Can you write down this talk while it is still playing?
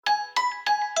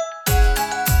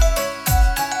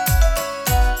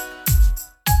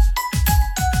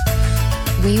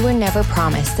We were never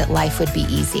promised that life would be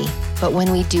easy, but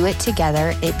when we do it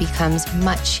together, it becomes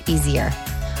much easier.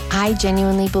 I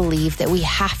genuinely believe that we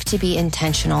have to be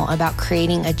intentional about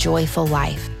creating a joyful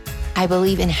life. I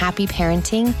believe in happy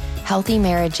parenting, healthy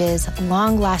marriages,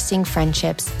 long-lasting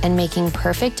friendships, and making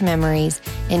perfect memories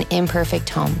in imperfect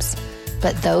homes.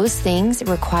 But those things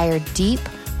require deep,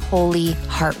 holy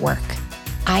heart work.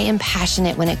 I am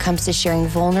passionate when it comes to sharing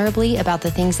vulnerably about the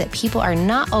things that people are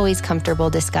not always comfortable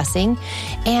discussing,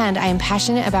 and I am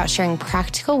passionate about sharing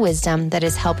practical wisdom that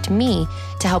has helped me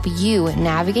to help you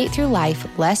navigate through life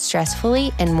less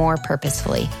stressfully and more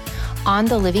purposefully. On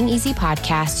the Living Easy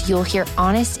podcast, you'll hear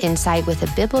honest insight with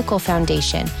a biblical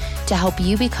foundation to help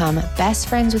you become best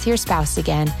friends with your spouse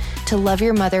again, to love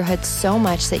your motherhood so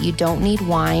much that you don't need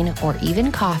wine or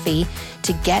even coffee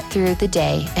to get through the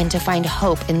day, and to find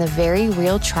hope in the very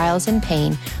real trials and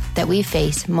pain that we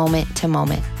face moment to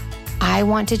moment. I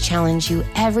want to challenge you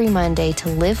every Monday to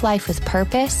live life with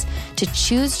purpose, to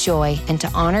choose joy, and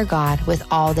to honor God with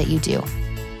all that you do.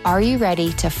 Are you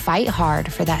ready to fight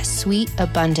hard for that sweet,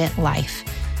 abundant life?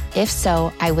 If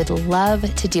so, I would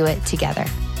love to do it together.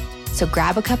 So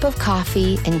grab a cup of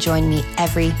coffee and join me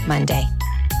every Monday.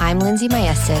 I'm Lindsay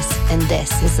Maestas, and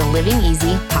this is the Living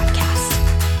Easy podcast.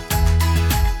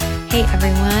 Hey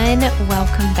everyone,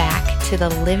 welcome back to the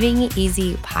Living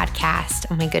Easy podcast.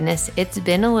 Oh my goodness, it's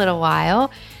been a little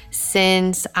while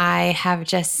since I have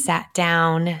just sat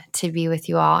down to be with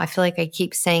you all. I feel like I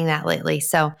keep saying that lately.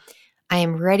 So I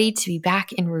am ready to be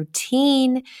back in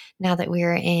routine now that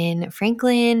we're in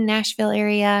Franklin, Nashville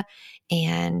area,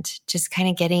 and just kind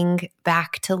of getting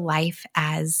back to life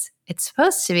as it's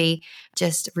supposed to be,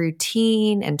 just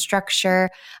routine and structure.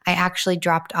 I actually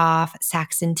dropped off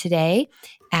Saxon today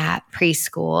at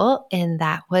preschool, and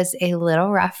that was a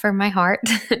little rough for my heart.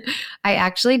 I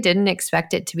actually didn't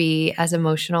expect it to be as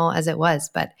emotional as it was,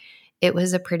 but it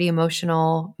was a pretty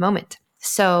emotional moment.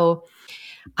 So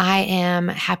I am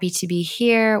happy to be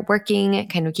here working,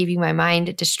 kind of keeping my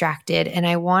mind distracted. And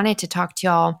I wanted to talk to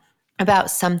y'all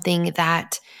about something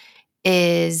that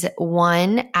is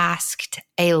asked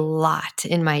a lot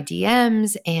in my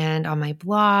DMs and on my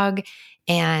blog.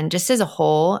 And just as a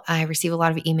whole, I receive a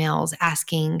lot of emails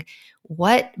asking,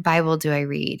 what Bible do I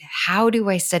read? How do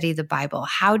I study the Bible?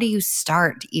 How do you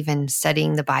start even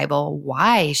studying the Bible?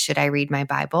 Why should I read my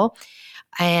Bible?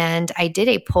 And I did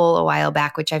a poll a while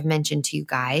back, which I've mentioned to you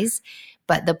guys,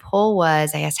 but the poll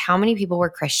was, I asked how many people were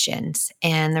Christians,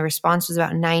 and the response was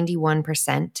about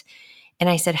 91%. And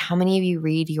I said, how many of you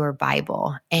read your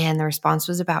Bible? And the response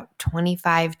was about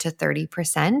 25 to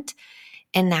 30%.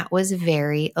 And that was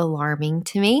very alarming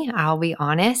to me. I'll be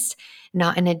honest,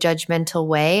 not in a judgmental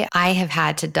way. I have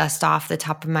had to dust off the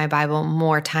top of my Bible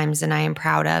more times than I am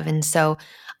proud of. And so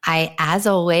I, as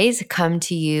always, come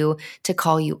to you to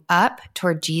call you up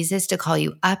toward Jesus, to call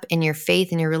you up in your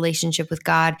faith and your relationship with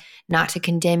God, not to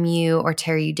condemn you or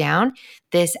tear you down.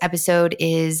 This episode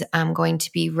is going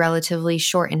to be relatively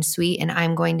short and sweet, and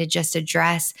I'm going to just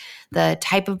address the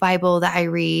type of Bible that I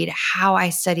read, how I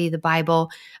study the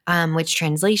Bible, which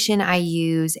translation I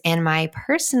use, and my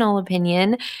personal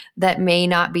opinion that may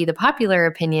not be the popular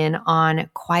opinion on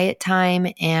quiet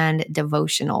time and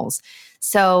devotionals.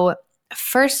 So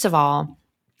first of all,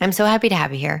 I'm so happy to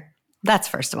have you here. That's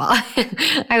first of all.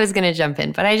 I was going to jump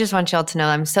in, but I just want y'all to know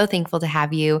I'm so thankful to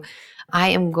have you. I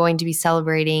am going to be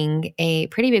celebrating a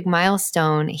pretty big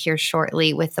milestone here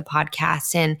shortly with the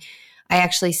podcast. And I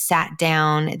actually sat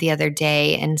down the other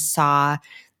day and saw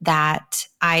that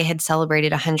I had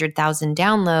celebrated 100,000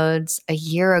 downloads a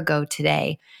year ago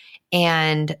today.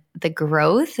 And the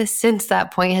growth since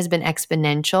that point has been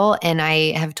exponential. And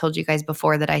I have told you guys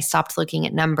before that I stopped looking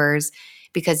at numbers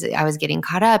because I was getting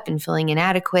caught up and feeling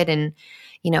inadequate and,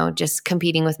 just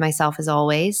competing with myself as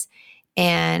always.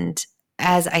 And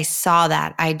as I saw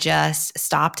that, I just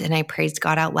stopped and I praised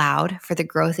God out loud for the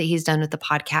growth that He's done with the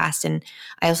podcast. And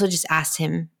I also just asked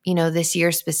Him, this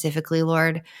year specifically,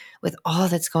 Lord, with all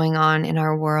that's going on in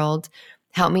our world,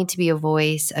 help me to be a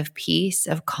voice of peace,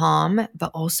 of calm,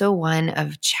 but also one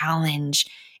of challenge,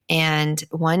 and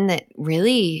one that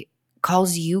really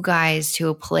calls you guys to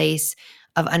a place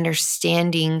of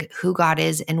understanding who God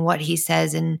is and what He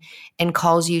says, and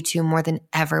calls you to more than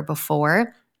ever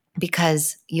before,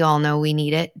 because you all know we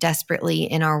need it desperately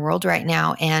in our world right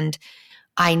now. And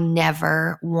I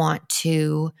never want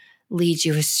to lead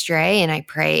you astray. And I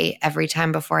pray every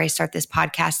time before I start this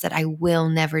podcast that I will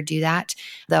never do that,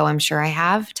 though I'm sure I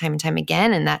have time and time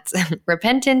again. And that's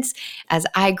repentance as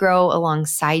I grow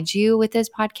alongside you with this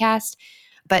podcast.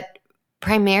 But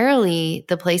primarily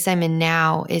the place I'm in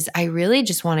now is I really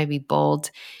just want to be bold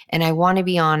and I want to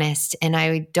be honest and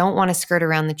I don't want to skirt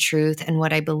around the truth and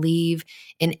what I believe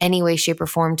in any way, shape, or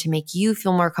form to make you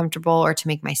feel more comfortable or to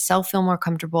make myself feel more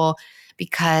comfortable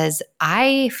because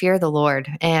I fear the Lord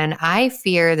and I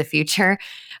fear the future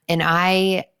and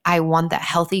I want that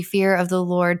healthy fear of the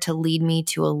Lord to lead me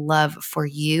to a love for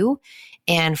you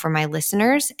and for my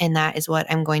listeners. And that is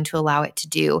what I'm going to allow it to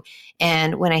do.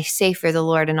 And when I say fear the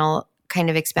Lord, and I'll kind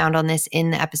of expound on this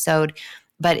in the episode,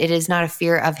 but it is not a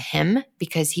fear of him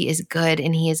because he is good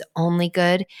and he is only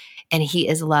good and he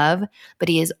is love, but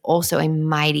he is also a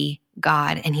mighty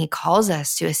God and he calls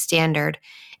us to a standard.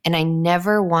 And I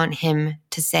never want him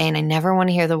to say, and I never want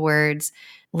to hear the words,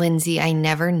 Lindsay, I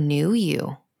never knew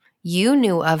you. You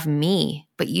knew of me,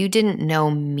 but you didn't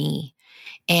know me.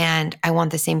 And I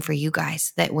want the same for you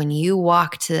guys, that when you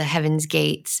walk to the heaven's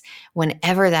gates,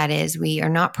 whenever that is, we are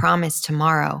not promised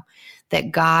tomorrow,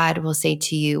 that God will say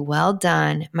to you, well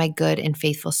done, my good and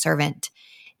faithful servant.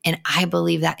 And I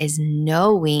believe that is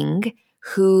knowing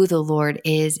who the Lord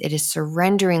is. It is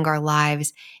surrendering our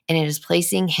lives and it is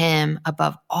placing him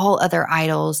above all other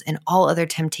idols and all other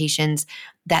temptations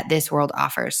that this world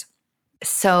offers.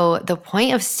 So the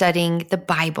point of studying the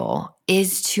Bible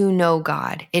is to know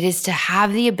God. It is to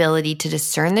have the ability to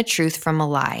discern the truth from a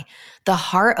lie. The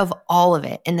heart of all of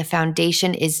it and the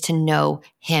foundation is to know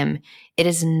him. It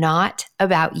is not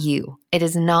about you. It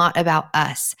is not about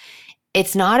us.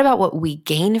 It's not about what we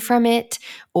gain from it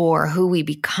or who we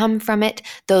become from it,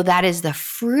 though that is the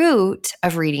fruit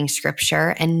of reading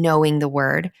scripture and knowing the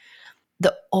word.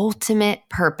 The ultimate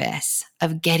purpose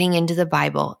of getting into the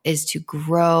Bible is to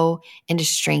grow and to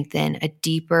strengthen a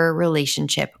deeper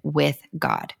relationship with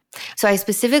God. So I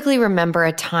specifically remember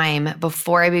a time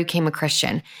before I became a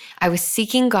Christian. I was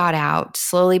seeking God out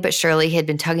slowly but surely. He had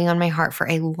been tugging on my heart for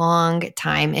a long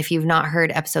time. If you've not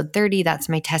heard episode 30, that's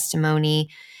my testimony.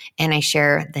 And I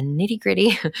share the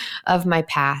nitty-gritty of my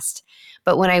past.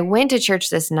 But when I went to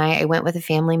church this night, I went with a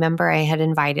family member. I had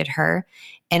invited her.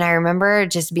 And I remember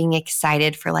just being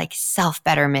excited for like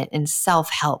self-betterment and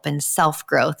self-help and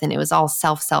self-growth. And it was all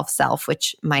self,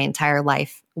 which my entire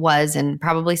life was and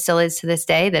probably still is to this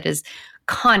day. That is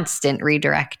constant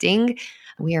redirecting.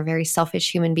 We are very selfish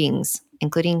human beings,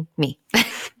 including me.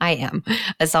 I am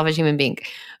a selfish human being.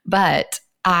 But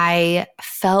I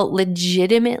felt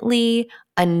legitimately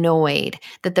annoyed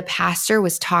that the pastor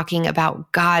was talking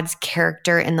about God's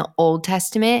character in the Old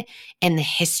Testament and the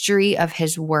history of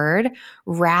his word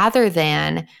rather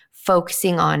than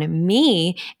focusing on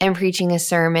me and preaching a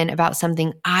sermon about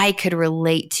something I could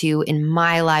relate to in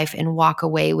my life and walk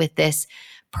away with this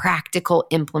practical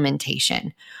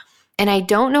implementation. And I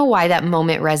don't know why that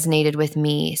moment resonated with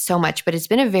me so much, but it's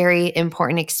been a very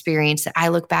important experience that I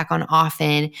look back on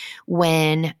often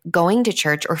when going to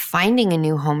church or finding a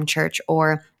new home church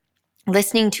or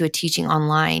listening to a teaching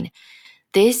online.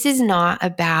 This is not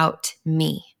about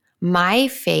me. My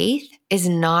faith is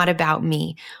not about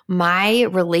me. My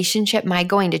relationship, my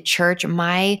going to church,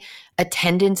 my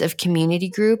attendance of community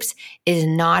groups is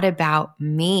not about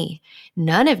me.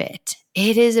 None of it.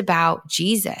 It is about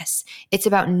Jesus. It's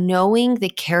about knowing the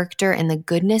character and the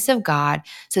goodness of God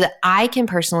so that I can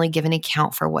personally give an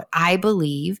account for what I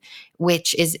believe,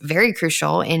 which is very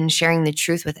crucial in sharing the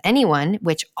truth with anyone,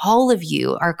 which all of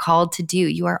you are called to do.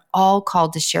 You are all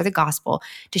called to share the gospel,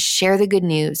 to share the good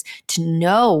news, to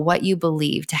know what you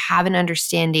believe, to have an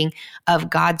understanding of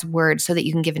God's word so that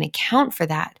you can give an account for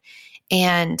that.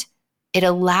 And it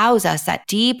allows us that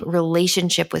deep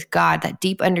relationship with God, that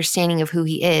deep understanding of who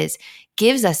he is,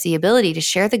 gives us the ability to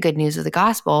share the good news of the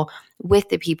gospel with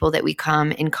the people that we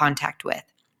come in contact with.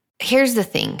 Here's the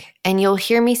thing, and you'll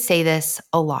hear me say this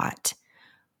a lot.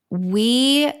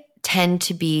 We tend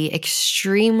to be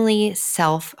extremely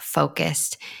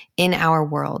self-focused in our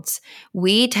worlds.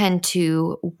 We tend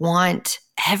to want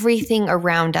everything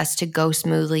around us to go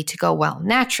smoothly, to go well,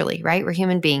 naturally, right? We're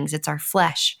human beings. It's our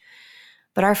flesh.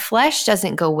 But our flesh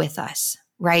doesn't go with us,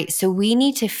 right? So we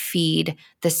need to feed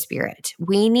the spirit.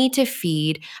 We need to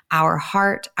feed our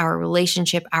heart, our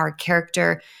relationship, our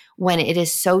character when it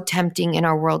is so tempting in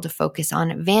our world to focus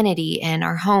on vanity and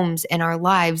our homes and our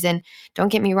lives. And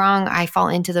don't get me wrong, I fall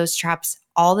into those traps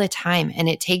all the time. And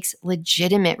it takes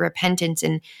legitimate repentance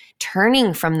and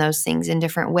turning from those things in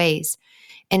different ways.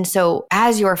 And so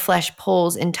as your flesh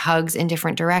pulls and tugs in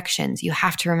different directions, you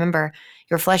have to remember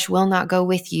your flesh will not go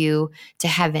with you to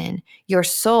heaven. Your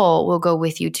soul will go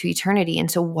with you to eternity. And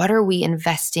so what are we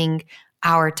investing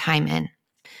our time in?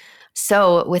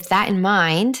 So with that in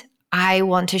mind, I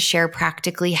want to share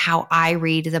practically how I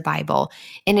read the Bible.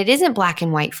 And it isn't black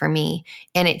and white for me.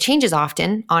 And it changes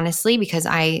often, honestly, because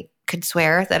I could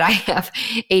swear that I have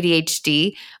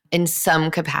ADHD in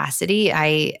some capacity.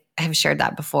 I have shared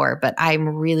that before, but I'm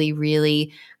really,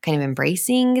 really kind of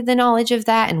embracing the knowledge of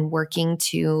that and working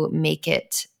to make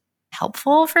it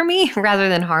helpful for me rather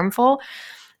than harmful.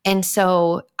 And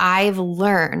so I've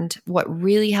learned what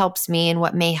really helps me and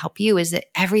what may help you is that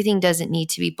everything doesn't need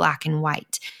to be black and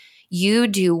white. You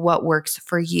do what works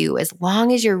for you. As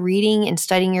long as you're reading and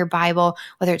studying your Bible,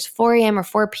 whether it's 4 a.m. or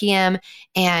 4 p.m.,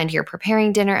 and you're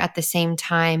preparing dinner at the same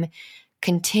time,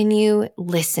 continue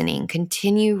listening,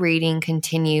 continue reading,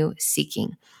 continue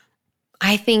seeking.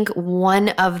 I think one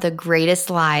of the greatest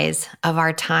lies of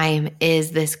our time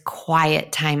is this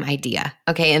quiet time idea.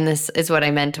 Okay. And this is what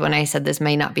I meant when I said this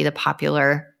may not be the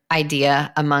popular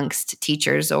idea amongst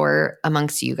teachers or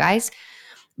amongst you guys.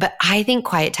 But I think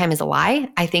quiet time is a lie.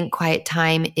 I think quiet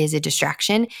time is a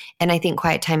distraction. And I think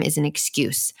quiet time is an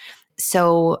excuse.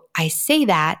 So I say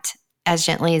that as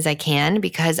gently as I can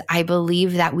because I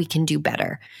believe that we can do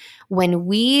better. When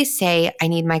we say, I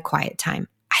need my quiet time,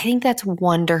 I think that's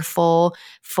wonderful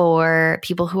for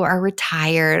people who are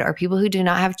retired or people who do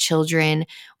not have children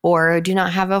or do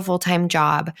not have a full-time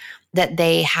job, that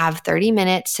they have 30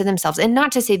 minutes to themselves. And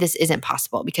not to say this isn't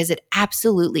possible, because it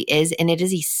absolutely is. And it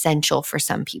is essential for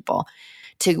some people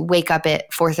to wake up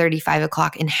at 4:30, 5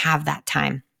 o'clock and have that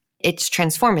time. It's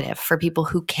transformative for people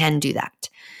who can do that.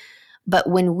 But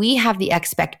when we have the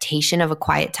expectation of a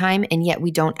quiet time and yet we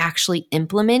don't actually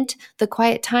implement the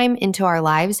quiet time into our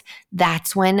lives,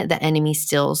 that's when the enemy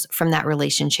steals from that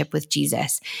relationship with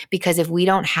Jesus. Because if we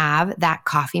don't have that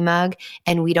coffee mug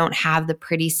and we don't have the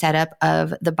pretty setup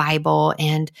of the Bible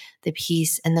and the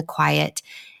peace and the quiet,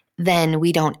 then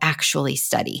we don't actually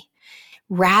study.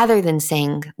 Rather than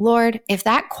saying, Lord, if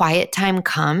that quiet time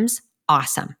comes,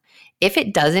 awesome. If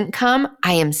it doesn't come,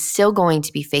 I am still going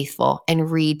to be faithful and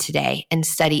read today and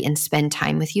study and spend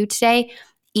time with you today,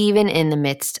 even in the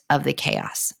midst of the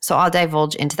chaos. So I'll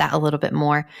divulge into that a little bit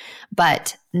more.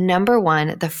 But number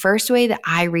one, the first way that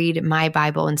I read my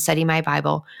Bible and study my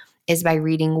Bible is by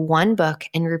reading one book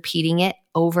and repeating it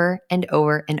over and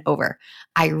over and over.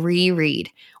 I reread.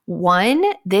 One,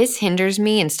 this hinders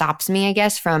me and stops me, I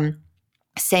guess, from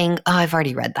saying, oh, I've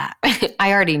already read that.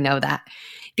 I already know that.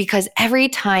 Because every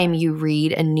time you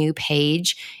read a new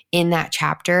page in that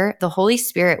chapter, the Holy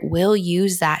Spirit will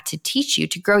use that to teach you,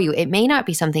 to grow you. It may not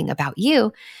be something about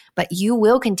you, but you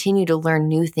will continue to learn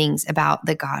new things about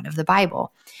the God of the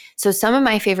Bible. So some of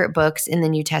my favorite books in the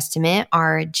New Testament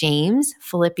are James,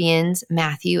 Philippians,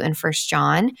 Matthew, and 1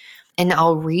 John. And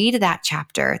I'll read that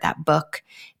chapter, that book,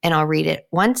 and I'll read it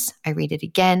once. I read it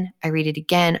again. I read it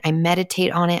again. I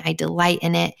meditate on it. I delight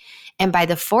in it. And by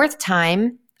the fourth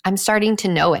time, I'm starting to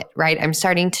know it, right? I'm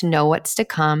starting to know what's to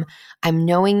come. I'm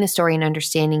knowing the story and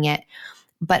understanding it.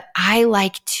 But I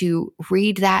like to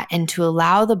read that and to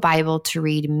allow the Bible to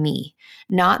read me.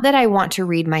 Not that I want to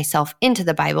read myself into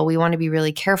the Bible. We want to be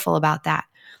really careful about that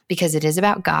because it is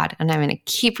about God. And I'm going to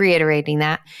keep reiterating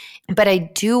that. But I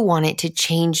do want it to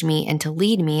change me and to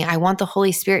lead me. I want the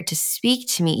Holy Spirit to speak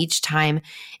to me each time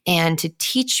and to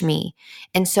teach me.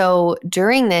 And so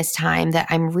during this time that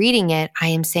I'm reading it, I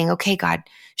am saying, okay, God,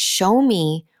 show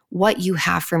me what you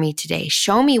have for me today.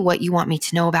 Show me what you want me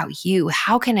to know about you.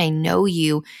 How can I know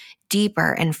you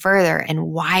deeper and further and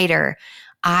wider?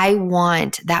 I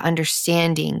want that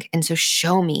understanding. And so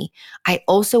show me. I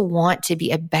also want to be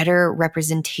a better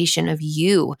representation of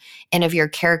you and of your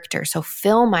character. So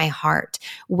fill my heart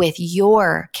with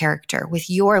your character, with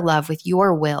your love, with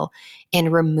your will,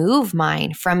 and remove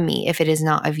mine from me if it is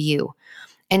not of you.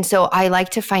 And so I like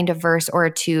to find a verse or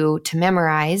two to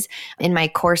memorize. In my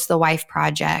course, The Wife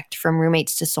Project, From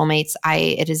Roommates to Soulmates,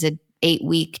 it is an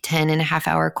 8-week,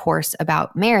 10.5-hour course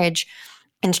about marriage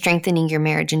and strengthening your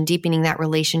marriage and deepening that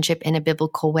relationship in a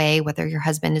biblical way, whether your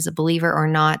husband is a believer or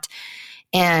not.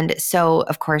 And so,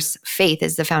 of course, faith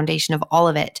is the foundation of all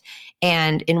of it.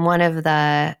 And in one of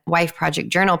the Wife Project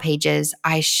journal pages,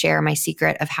 I share my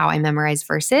secret of how I memorize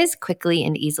verses quickly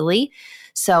and easily.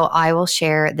 So I will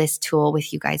share this tool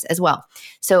with you guys as well.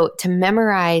 So to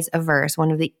memorize a verse, one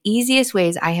of the easiest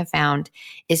ways I have found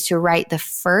is to write the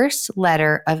first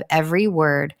letter of every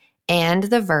word and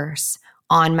the verse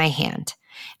on my hand.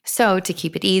 So to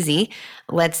keep it easy,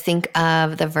 let's think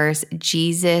of the verse,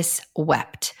 Jesus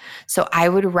wept. So I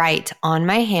would write on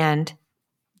my hand,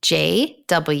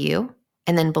 JW,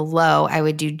 and then below I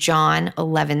would do John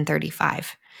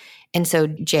 11:35. And so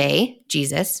J,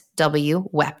 Jesus, W,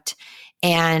 wept.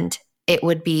 And it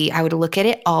would be, I would look at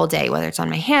it all day, whether it's on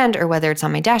my hand or whether it's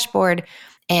on my dashboard,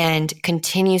 and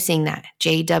continue seeing that.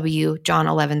 JW, John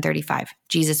 11:35,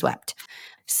 Jesus wept.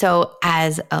 So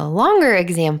as a longer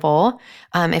example,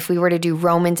 if we were to do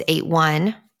Romans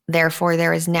 8:1, Therefore,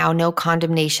 there is now no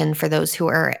condemnation for those who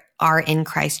are in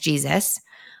Christ Jesus.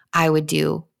 I would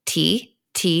do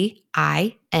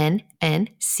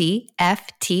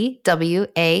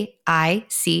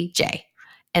TINNCFTWAICJ,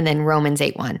 and then Romans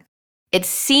 8:1. It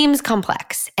seems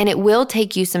complex, and it will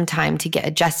take you some time to get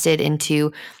adjusted and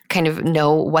to kind of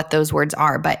know what those words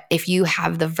are. But if you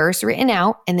have the verse written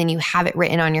out and then you have it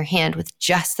written on your hand with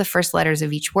just the first letters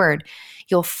of each word,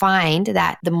 you'll find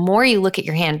that the more you look at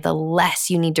your hand, the less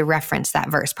you need to reference that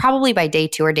verse. Probably by day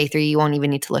 2 or day 3, you won't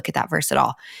even need to look at that verse at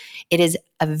all. It is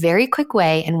a very quick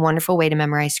way and wonderful way to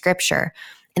memorize scripture.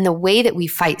 And the way that we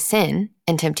fight sin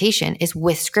and temptation is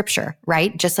with scripture,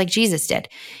 right? Just like Jesus did.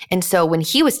 And so when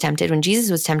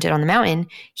Jesus was tempted on the mountain,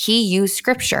 he used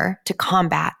scripture to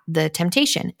combat the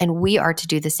temptation, and we are to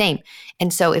do the same.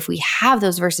 And so if we have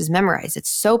those verses memorized,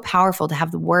 it's so powerful to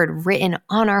have the word written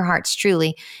on our hearts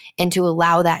truly, and to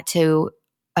allow that to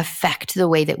affect the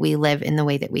way that we live and the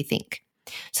way that we think.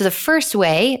 So the first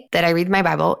way that I read my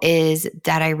Bible is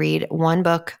that I read one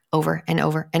book over and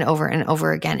over and over and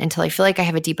over again until I feel like I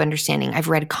have a deep understanding. I've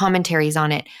read commentaries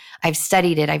on it. I've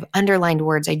studied it. I've underlined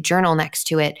words. I journal next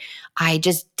to it. I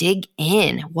just dig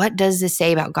in. What does this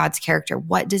say about God's character?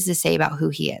 What does this say about who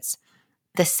he is?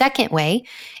 The second way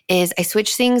is I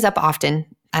switch things up often,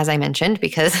 as I mentioned,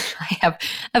 because I have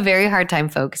a very hard time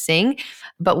focusing.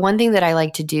 But one thing that I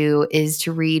like to do is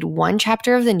to read one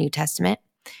chapter of the New Testament,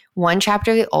 one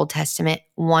chapter of the Old Testament,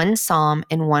 one Psalm,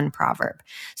 and one Proverb.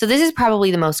 So this is probably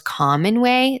the most common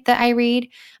way that I read.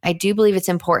 I do believe it's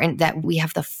important that we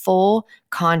have the full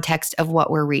context of what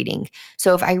we're reading.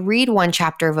 So if I read one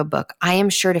chapter of a book, I am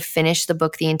sure to finish the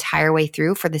book the entire way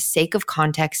through for the sake of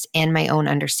context and my own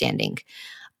understanding.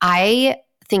 I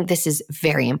think this is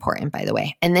very important, by the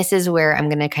way. And this is where I'm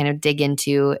going to kind of dig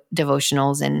into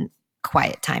devotionals and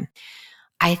quiet time.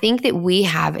 I think that we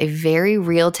have a very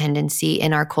real tendency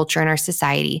in our culture and our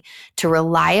society to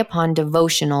rely upon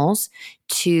devotionals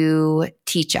to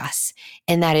teach us.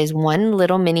 And that is one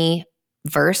little mini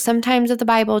verse sometimes of the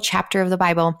Bible, chapter of the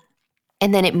Bible,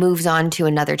 and then it moves on to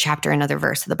another chapter, another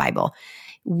verse of the Bible.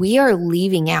 We are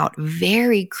leaving out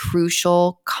very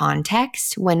crucial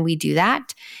context when we do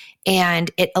that. And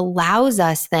it allows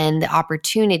us then the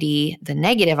opportunity, the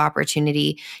negative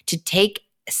opportunity, to take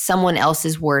someone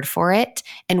else's word for it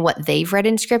and what they've read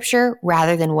in scripture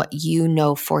rather than what you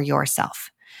know for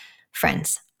yourself.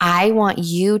 Friends, I want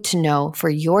you to know for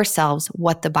yourselves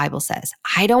what the Bible says.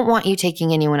 I don't want you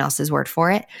taking anyone else's word for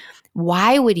it.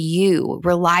 Why would you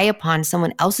rely upon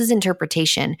someone else's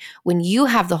interpretation when you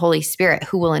have the Holy Spirit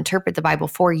who will interpret the Bible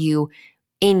for you,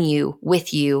 in you,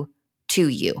 with you, to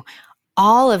you?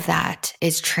 All of that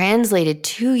is translated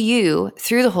to you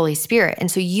through the Holy Spirit. And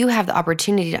so you have the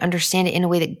opportunity to understand it in a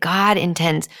way that God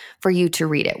intends for you to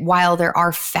read it. While there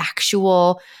are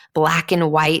factual black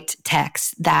and white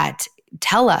texts that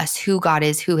tell us who God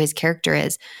is, who his character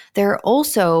is, there are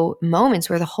also moments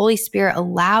where the Holy Spirit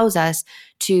allows us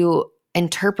to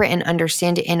interpret and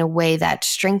understand it in a way that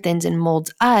strengthens and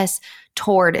molds us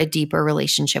toward a deeper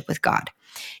relationship with God.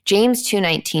 James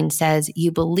 2:19 says, "You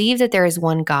believe that there is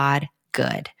one God.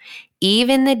 Good.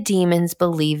 Even the demons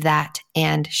believe that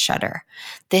and shudder."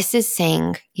 This is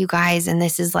saying, you guys, and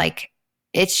this is like,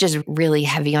 it's just really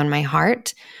heavy on my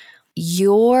heart.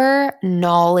 Your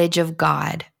knowledge of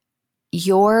God,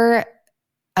 your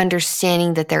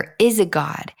understanding that there is a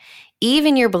God,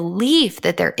 even your belief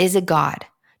that there is a God,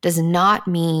 does not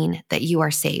mean that you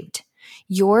are saved.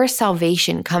 Your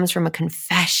salvation comes from a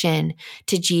confession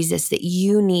to Jesus that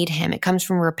you need him. It comes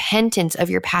from repentance of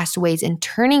your past ways and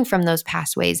turning from those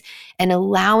past ways and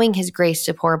allowing his grace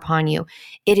to pour upon you.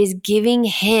 It is giving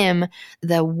him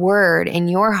the word in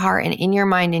your heart and in your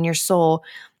mind and your soul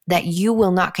that you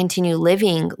will not continue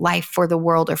living life for the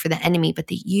world or for the enemy, but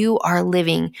that you are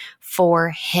living for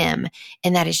him.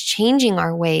 And that is changing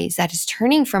our ways. That is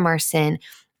turning from our sin.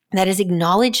 That is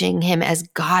acknowledging him as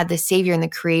God, the Savior and the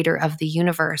creator of the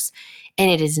universe. And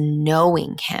it is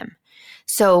knowing him.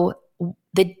 So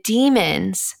the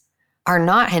demons are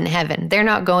not in heaven. They're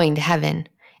not going to heaven.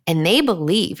 And they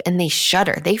believe and they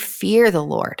shudder. They fear the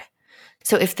Lord.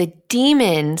 So if the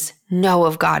demons know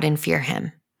of God and fear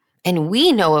him, and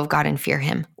we know of God and fear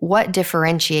him, what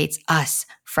differentiates us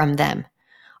from them?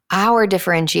 Our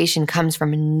differentiation comes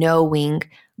from knowing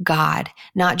God,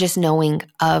 not just knowing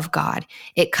of God.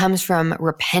 It comes from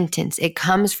repentance. It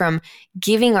comes from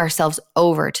giving ourselves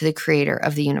over to the creator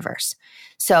of the universe.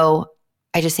 So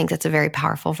I just think that's a very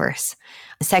powerful verse.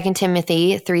 2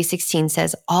 Timothy 3:16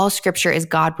 says, "All scripture is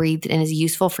God-breathed and is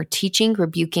useful for teaching,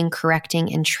 rebuking,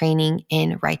 correcting, and training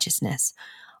in righteousness."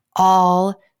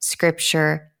 All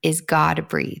scripture is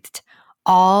God-breathed.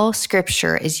 All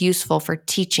scripture is useful for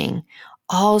teaching.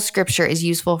 All scripture is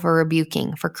useful for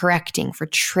rebuking, for correcting, for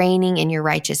training in your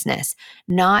righteousness,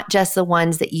 not just the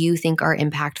ones that you think are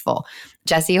impactful.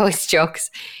 Jesse always jokes.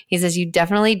 He says, you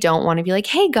definitely don't want to be like,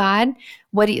 hey, God,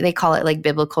 they call it like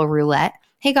biblical roulette.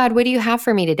 Hey, God, what do you have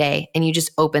for me today? And you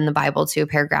just open the Bible to a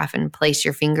paragraph and place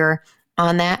your finger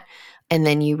on that. And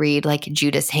then you read like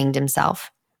Judas hanged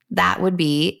himself. That would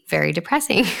be very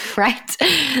depressing, right?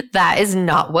 That is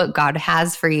not what God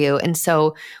has for you. And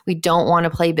so we don't want to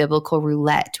play biblical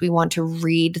roulette. We want to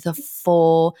read the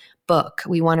full book.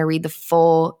 We want to read the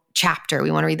full chapter.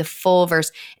 We want to read the full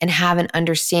verse and have an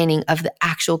understanding of the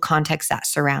actual context that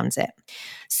surrounds it.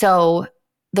 So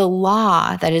the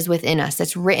law that is within us,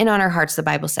 that's written on our hearts, the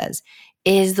Bible says,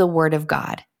 is the word of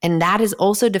God. And that is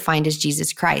also defined as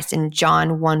Jesus Christ. In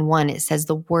John 1:1, it says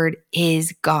the word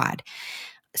is God.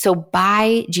 So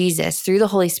by Jesus, through the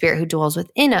Holy Spirit who dwells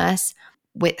within us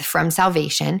from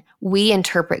salvation, we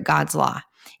interpret God's law.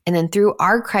 And then through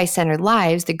our Christ-centered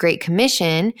lives, the Great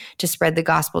Commission to spread the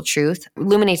gospel truth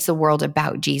illuminates the world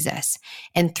about Jesus.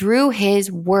 And through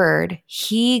his word,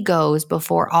 he goes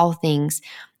before all things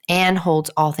and holds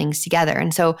all things together.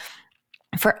 And so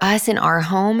for us in our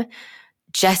home,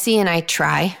 Jesse and I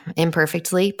try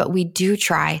imperfectly, but we do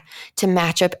try to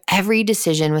match up every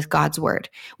decision with God's word.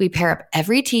 We pair up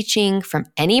every teaching from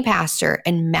any pastor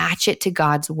and match it to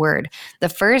God's word. The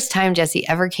first time Jesse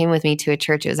ever came with me to a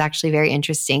church, it was actually very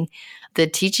interesting. The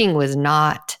teaching was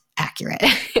not accurate.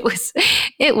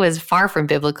 It was far from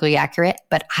biblically accurate,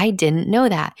 but I didn't know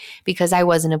that because I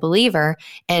wasn't a believer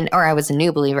or I was a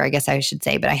new believer, I guess I should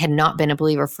say, but I had not been a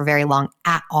believer for very long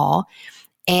at all.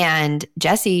 And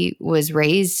Jesse was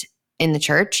raised in the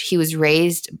church. He was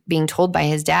raised being told by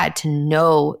his dad to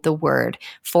know the word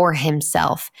for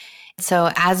himself.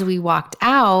 So as we walked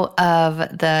out of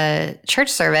the church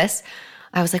service,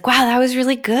 I was like, wow, that was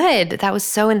really good. That was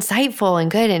so insightful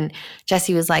and good. And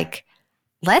Jesse was like,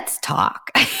 let's talk.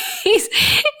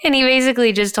 And he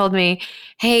basically just told me,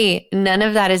 hey, none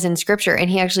of that is in scripture. And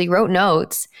he actually wrote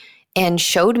notes and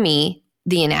showed me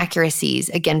the inaccuracies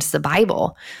against the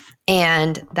Bible.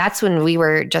 And that's when we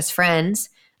were just friends.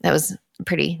 That was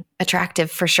pretty attractive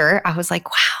for sure. I was like,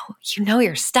 wow, you know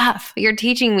your stuff. You're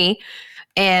teaching me.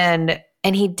 And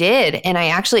he did. And I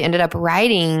actually ended up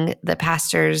writing the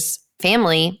pastor's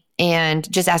family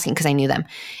and just asking, because I knew them,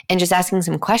 and just asking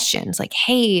some questions like,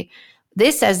 hey,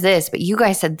 this says this, but you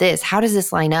guys said this. How does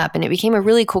this line up? And it became a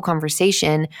really cool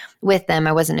conversation with them.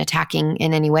 I wasn't attacking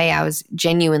in any way. I was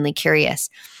genuinely curious.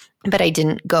 But I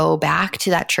didn't go back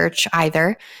to that church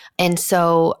either. And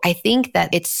so I think that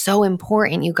it's so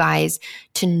important, you guys,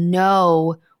 to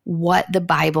know what the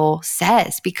Bible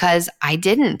says, because I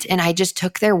didn't. And I just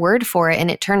took their word for it. And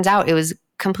it turns out it was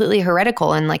completely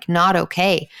heretical and like not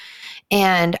okay.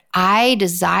 And I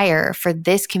desire for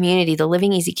this community, the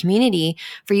Living Easy community,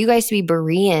 for you guys to be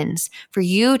Bereans, for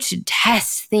you to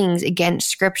test things against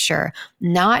scripture,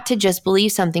 not to just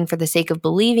believe something for the sake of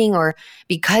believing or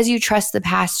because you trust the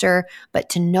pastor, but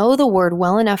to know the word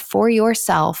well enough for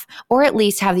yourself, or at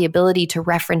least have the ability to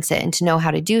reference it and to know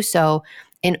how to do so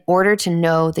in order to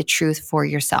know the truth for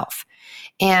yourself.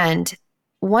 And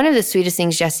one of the sweetest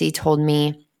things Jesse told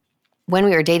me when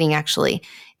we were dating, actually,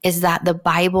 is that the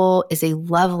Bible is a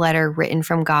love letter written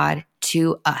from God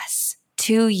to us,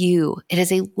 to you. It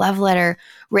is a love letter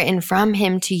written from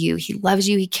him to you. He loves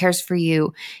you. He cares for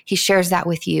you. He shares that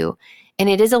with you. And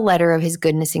it is a letter of his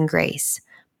goodness and grace.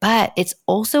 But it's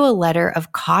also a letter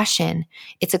of caution.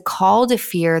 It's a call to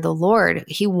fear the Lord.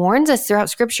 He warns us throughout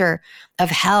scripture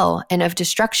of hell and of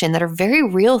destruction that are very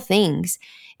real things.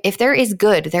 If there is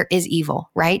good, there is evil,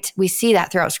 right? We see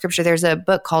that throughout scripture. There's a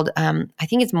book called, I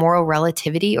think it's Moral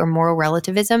Relativity or Moral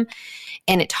Relativism.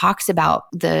 And it talks about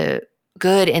the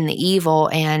good and the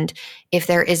evil. And if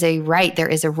there is a right, there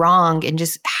is a wrong, and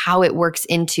just how it works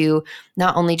into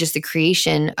not only just the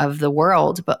creation of the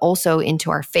world, but also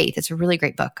into our faith. It's a really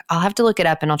great book. I'll have to look it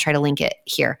up and I'll try to link it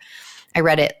here. I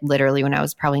read it literally when I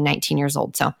was probably 19 years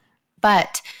old.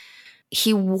 But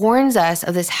he warns us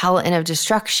of this hell and of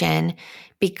destruction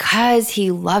because he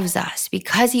loves us,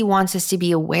 because he wants us to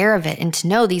be aware of it and to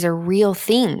know these are real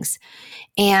things.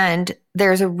 And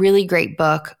there's a really great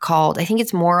book called, I think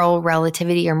it's Moral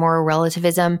Relativity or Moral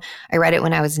Relativism. I read it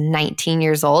when I was 19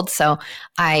 years old, so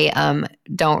I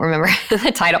don't remember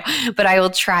the title, but I will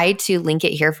try to link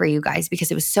it here for you guys because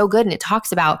it was so good. And it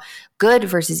talks about good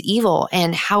versus evil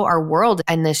and how our world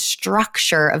and the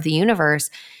structure of the universe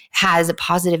has a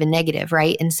positive and negative,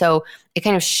 right? And so it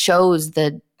kind of shows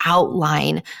the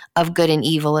outline of good and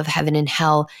evil, of heaven and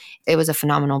hell. It was a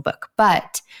phenomenal book.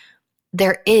 But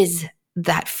there is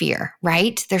that fear,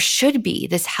 right? There should be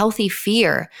this healthy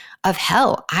fear of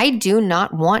hell. I do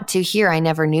not want to hear, I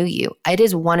never knew you. It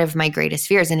is one of my greatest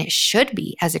fears, and it should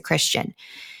be as a Christian.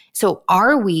 So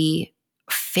are we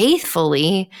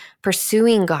faithfully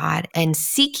pursuing God and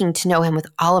seeking to know him with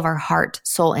all of our heart,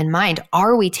 soul, and mind?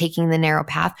 Are we taking the narrow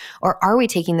path, or are we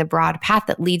taking the broad path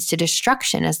that leads to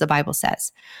destruction, as the Bible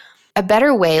says? A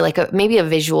better way, maybe a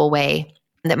visual way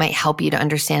that might help you to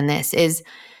understand this is,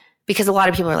 because a lot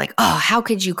of people are like, oh, how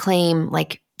could you claim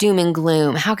like doom and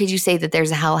gloom? How could you say that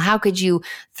there's a hell? How could you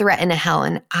threaten a hell?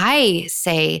 And I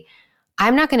say,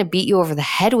 I'm not going to beat you over the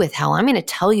head with hell. I'm going to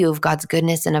tell you of God's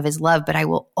goodness and of his love, but I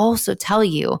will also tell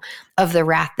you of the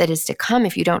wrath that is to come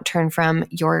if you don't turn from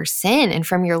your sin and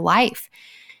from your life.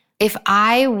 If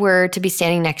I were to be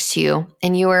standing next to you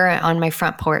and you were on my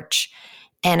front porch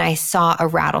and I saw a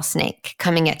rattlesnake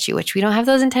coming at you, which we don't have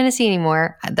those in Tennessee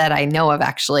anymore that I know of,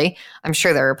 actually. I'm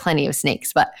sure there are plenty of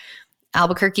snakes, but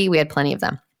Albuquerque, we had plenty of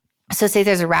them. So say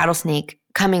there's a rattlesnake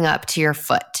coming up to your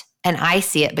foot and I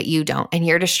see it, but you don't, and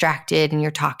you're distracted and you're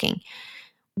talking.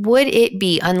 Would it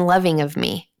be unloving of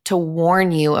me to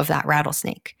warn you of that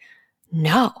rattlesnake?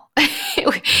 No.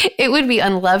 It would be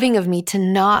unloving of me to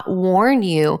not warn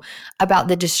you about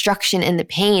the destruction and the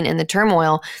pain and the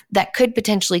turmoil that could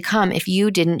potentially come if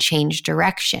you didn't change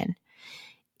direction.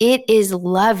 It is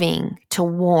loving to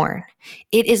warn.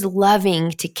 It is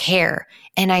loving to care.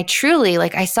 And I truly,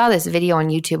 I saw this video on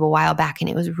YouTube a while back, and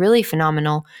it was really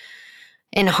phenomenal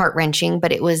and heart-wrenching,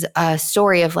 but it was a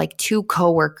story of two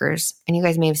coworkers, and you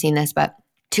guys may have seen this, but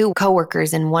two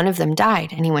coworkers, and one of them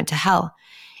died and he went to hell.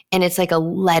 And it's like a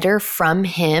letter from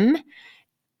him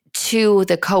to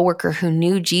the coworker who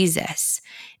knew Jesus.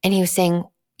 And he was saying,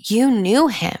 you knew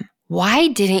him. Why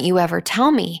didn't you ever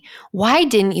tell me? Why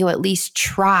didn't you at least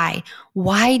try?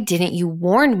 Why didn't you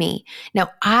warn me?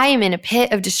 Now I am in a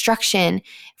pit of destruction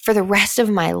for the rest of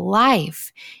my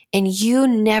life. And you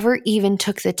never even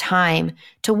took the time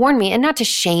to warn me, and not to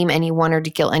shame anyone or to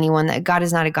guilt anyone. That God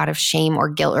is not a God of shame or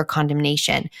guilt or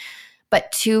condemnation, but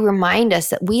to remind us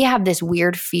that we have this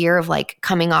weird fear of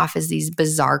coming off as these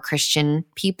bizarre Christian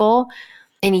people,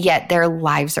 and yet their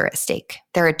lives are at stake.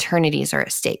 Their eternities are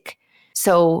at stake.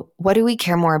 So what do we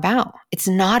care more about? It's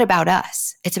not about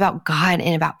us. It's about God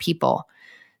and about people.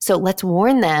 So let's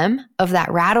warn them of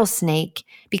that rattlesnake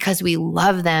because we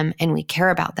love them and we care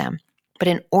about them. But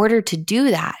in order to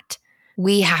do that,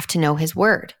 we have to know his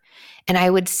word. And I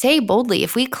would say boldly,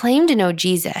 if we claim to know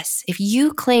Jesus, if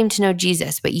you claim to know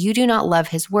Jesus, but you do not love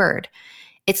his word,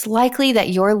 it's likely that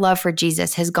your love for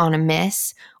Jesus has gone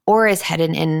amiss or is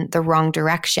headed in the wrong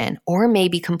direction or may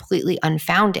be completely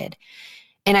unfounded.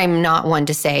 And I'm not one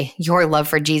to say your love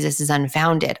for Jesus is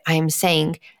unfounded. I am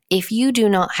saying if you do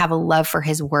not have a love for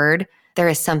his word, there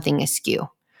is something askew.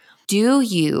 Do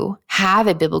you have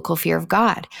a biblical fear of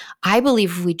God? I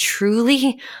believe if we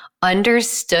truly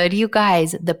understood, you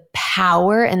guys, the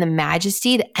power and the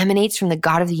majesty that emanates from the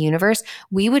God of the universe,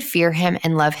 we would fear him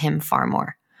and love him far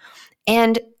more.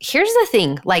 And here's the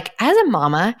thing, as a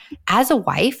mama, as a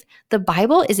wife, the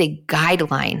Bible is a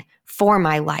guideline for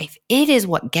my life. It is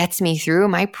what gets me through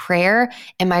my prayer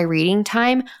and my reading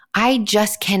time. I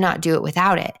just cannot do it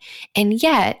without it. And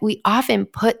yet we often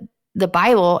put the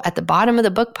Bible at the bottom of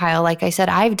the book pile, like I said,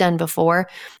 I've done before,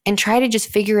 and try to just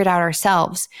figure it out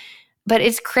ourselves. But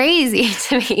it's crazy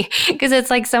to me because it's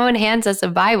like someone hands us a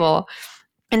Bible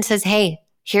and says, hey,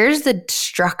 here's the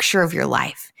structure of your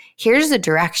life. Here's the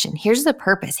direction. Here's the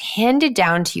purpose handed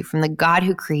down to you from the God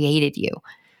who created you.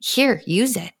 Here,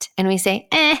 use it. And we say,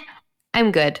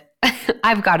 I'm good.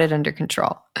 I've got it under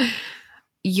control.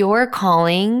 Your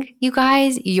calling, you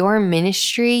guys, your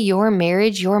ministry, your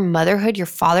marriage, your motherhood, your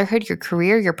fatherhood, your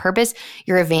career, your purpose,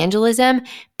 your evangelism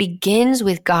begins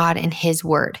with God and his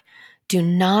word. Do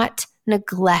not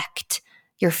neglect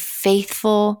your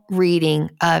faithful reading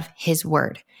of his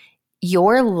word.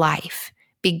 Your life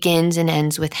begins and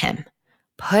ends with him.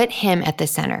 Put him at the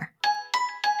center.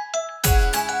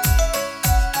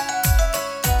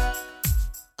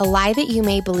 A lie that you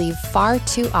may believe far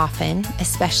too often,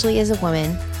 especially as a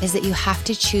woman, is that you have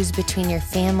to choose between your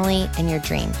family and your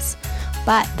dreams.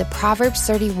 But the Proverbs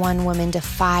 31 woman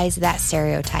defies that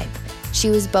stereotype. She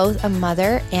was both a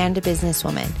mother and a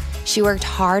businesswoman. She worked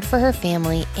hard for her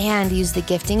family and used the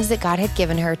giftings that God had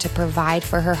given her to provide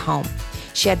for her home.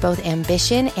 She had both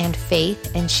ambition and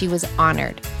faith, and she was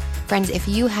honored. Friends, if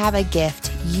you have a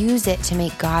gift, use it to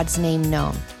make God's name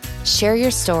known. Share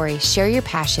your story, share your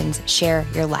passions, share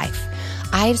your life.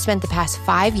 I have spent the past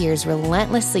 5 years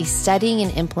relentlessly studying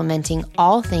and implementing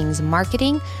all things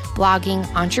marketing, blogging,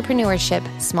 entrepreneurship,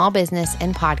 small business,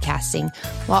 and podcasting,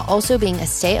 while also being a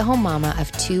stay-at-home mama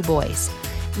of 2 boys.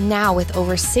 Now, with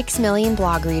over 6 million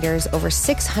blog readers, over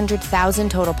 600,000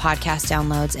 total podcast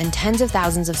downloads, and tens of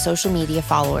thousands of social media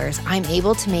followers, I'm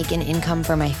able to make an income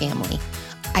for my family.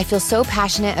 I feel so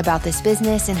passionate about this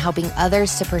business and helping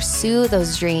others to pursue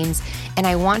those dreams, and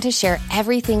I want to share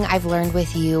everything I've learned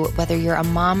with you, whether you're a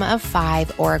mom of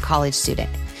 5 or a college student.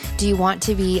 Do you want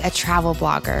to be a travel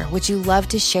blogger? Would you love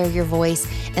to share your voice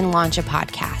and launch a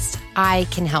podcast? I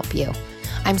can help you.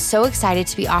 I'm so excited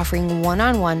to be offering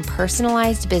one-on-one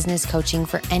personalized business coaching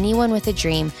for anyone with a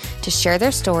dream to share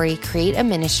their story, create a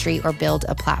ministry, or build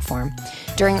a platform.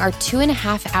 During our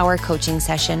 2.5-hour coaching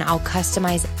session, I'll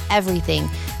customize everything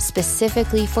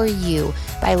specifically for you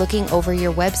by looking over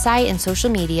your website and social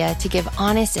media to give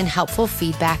honest and helpful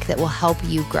feedback that will help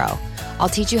you grow. I'll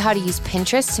teach you how to use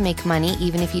Pinterest to make money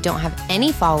even if you don't have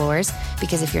any followers,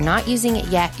 because if you're not using it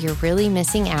yet, you're really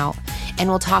missing out. And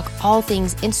we'll talk all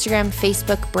things Instagram,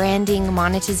 Facebook, branding,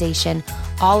 monetization,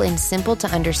 all in simple to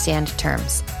understand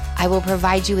terms. I will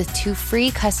provide you with 2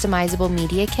 free customizable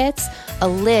media kits, a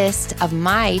list of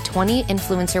my 20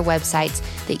 influencer websites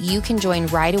that you can join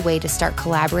right away to start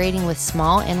collaborating with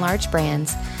small and large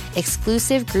brands,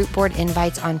 exclusive group board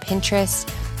invites on Pinterest,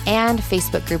 and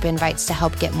Facebook group invites to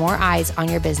help get more eyes on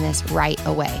your business right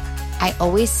away. I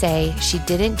always say she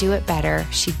didn't do it better,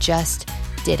 she just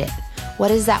did it.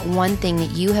 What is that one thing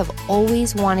that you have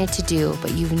always wanted to do,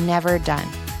 but you've never done?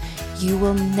 You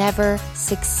will never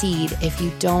succeed if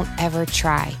you don't ever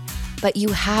try, but you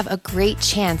have a great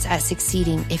chance at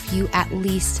succeeding if you at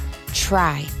least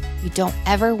try. You don't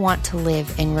ever want to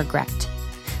live in regret.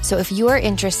 So if you are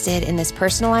interested in this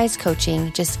personalized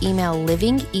coaching, just email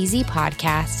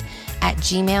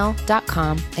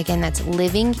livingeasypodcast@gmail.com. Again, that's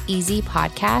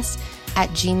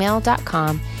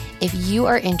livingeasypodcast@gmail.com. If you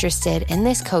are interested in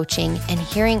this coaching and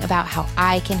hearing about how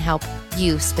I can help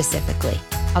you specifically.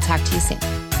 I'll talk to you soon.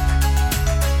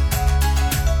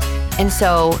 And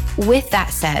so with that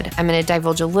said, I'm going to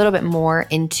divulge a little bit more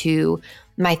into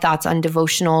my thoughts on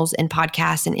devotionals and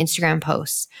podcasts and Instagram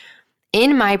posts.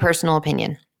 In my personal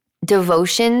opinion,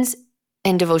 devotions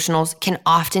and devotionals can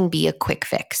often be a quick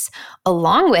fix,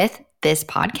 along with this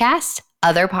podcast,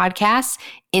 other podcasts,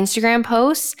 Instagram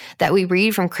posts that we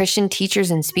read from Christian teachers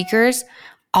and speakers.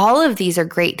 All of these are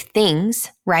great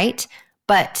things, right?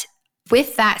 But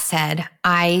with that said,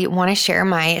 I want to share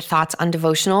my thoughts on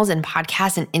devotionals and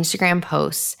podcasts and Instagram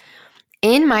posts.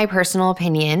 In my personal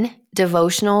opinion,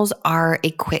 devotionals are a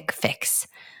quick fix,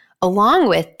 along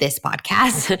with this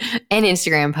podcast and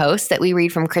Instagram posts that we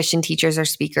read from Christian teachers or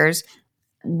speakers,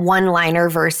 one-liner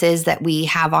verses that we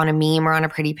have on a meme or on a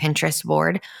pretty Pinterest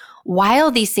board. While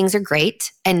these things are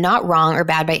great and not wrong or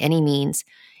bad by any means,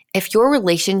 if your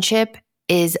relationship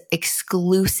is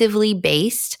exclusively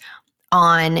based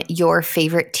on your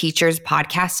favorite teacher's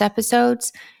podcast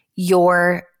episodes,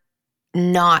 you're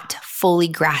not fully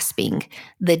grasping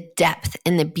the depth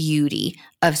and the beauty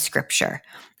of Scripture.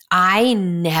 I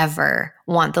never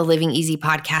want the Living Easy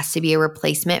podcast to be a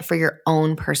replacement for your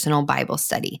own personal Bible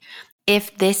study.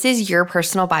 If this is your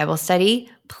personal Bible study,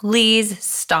 please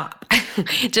stop.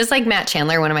 Just like Matt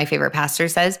Chandler, one of my favorite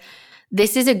pastors, says,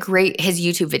 his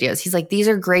YouTube videos, he's like, these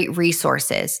are great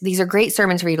resources. These are great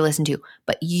sermons for you to listen to,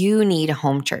 but you need a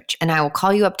home church. And I will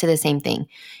call you up to the same thing.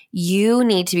 You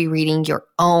need to be reading your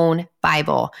own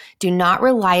Bible. Do not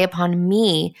rely upon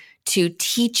me to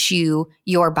teach you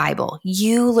your Bible.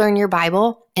 You learn your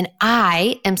Bible and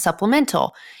I am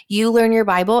supplemental. You learn your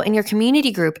Bible and your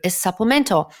community group is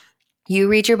supplemental. You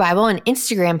read your Bible and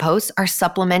Instagram posts are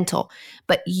supplemental,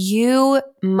 but you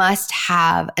must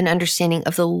have an understanding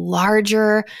of the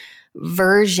larger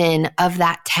version of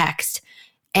that text.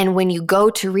 And when you go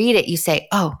to read it, you say,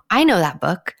 oh, I know that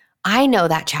book. I know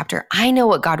that chapter. I know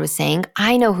what God was saying.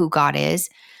 I know who God is.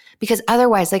 Because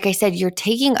otherwise, like I said, you're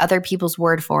taking other people's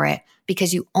word for it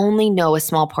because you only know a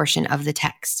small portion of the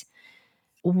text.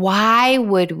 Why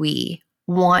would we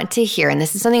want to hear, and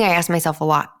this is something I ask myself a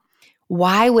lot,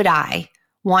 why would I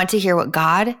want to hear what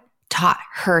God taught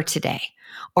her today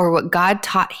or what God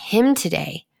taught him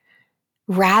today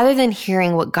rather than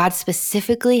hearing what God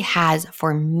specifically has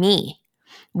for me?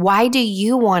 Why do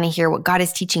you want to hear what God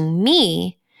is teaching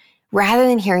me rather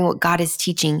than hearing what God is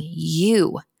teaching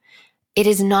you? It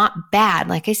is not bad,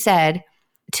 like I said,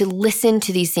 to listen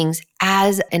to these things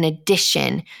as an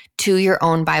addition to your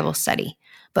own Bible study,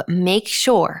 but make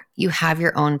sure you have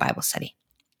your own Bible study.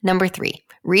 Number 3,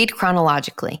 read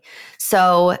chronologically.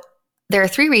 So there are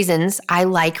 3 reasons I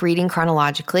like reading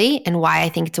chronologically and why I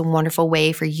think it's a wonderful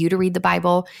way for you to read the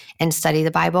Bible and study the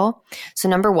Bible. So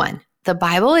number 1, the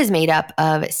Bible is made up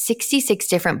of 66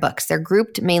 different books. They're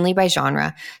grouped mainly by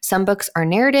genre. Some books are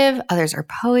narrative, others are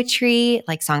poetry,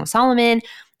 like Song of Solomon.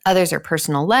 Others are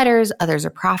personal letters, others are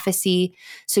prophecy.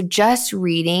 So just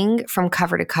reading from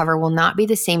cover to cover will not be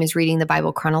the same as reading the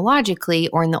Bible chronologically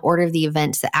or in the order of the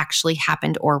events that actually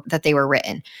happened or that they were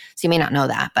written. So you may not know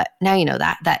that, but now you know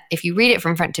that if you read it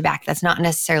from front to back, that's not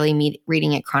necessarily me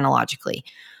reading it chronologically.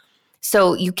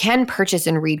 So you can purchase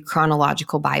and read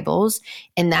chronological Bibles,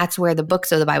 and that's where the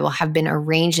books of the Bible have been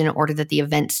arranged in order that the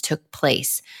events took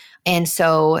place. And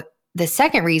so the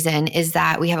second reason is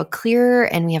that we have a clearer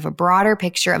and we have a broader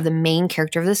picture of the main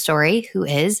character of the story, who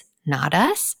is not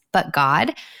us, but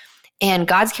God. And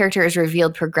God's character is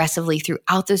revealed progressively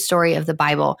throughout the story of the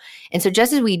Bible. And so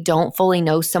just as we don't fully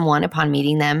know someone upon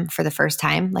meeting them for the first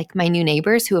time, like my new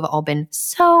neighbors who have all been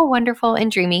so wonderful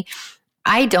and dreamy,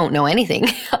 I don't know anything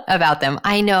about them.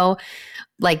 I know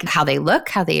like how they look,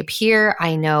 how they appear.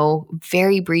 I know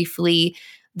very briefly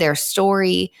their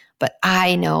story, but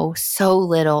I know so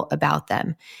little about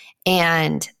them.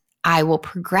 And I will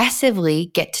progressively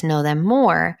get to know them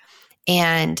more.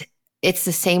 And it's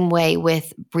the same way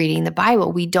with reading the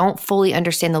Bible. We don't fully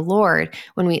understand the Lord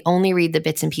when we only read the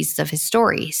bits and pieces of his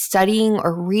story. Studying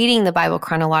or reading the Bible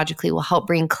chronologically will help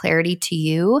bring clarity to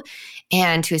you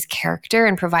and to his character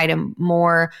and provide a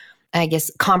more,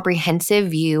 comprehensive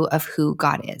view of who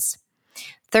God is.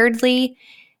 Thirdly,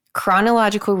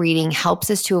 chronological reading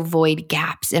helps us to avoid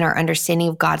gaps in our understanding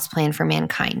of God's plan for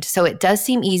mankind. So it does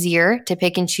seem easier to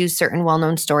pick and choose certain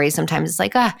well-known stories. Sometimes it's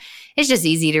like, it's just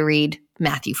easy to read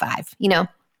Matthew 5,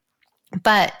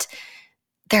 But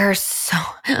there's so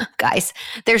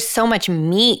much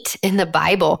meat in the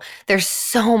Bible. There's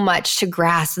so much to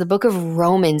grasp. The book of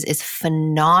Romans is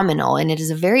phenomenal, and it is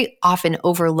a very often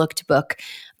overlooked book.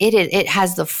 It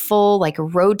has the full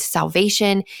road to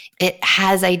salvation. It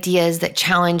has ideas that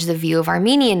challenge the view of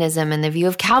Arminianism and the view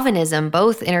of Calvinism,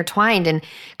 both intertwined, and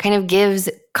kind of gives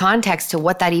context to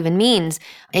what that even means.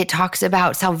 It talks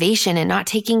about salvation and not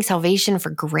taking salvation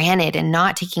for granted and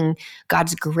not taking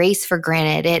God's grace for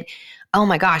granted. Oh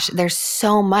my gosh, there's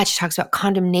so much. It talks about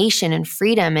condemnation and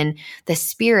freedom and the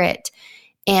Spirit.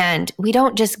 And we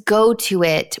don't just go to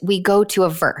it, we go to a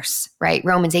verse, right?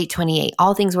 Romans 8:28,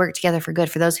 all things work together for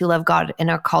good for those who love God and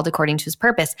are called according to his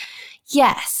purpose.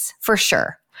 Yes, for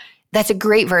sure. That's a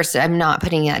great verse. I'm not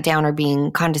putting that down or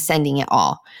being condescending at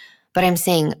all. But I'm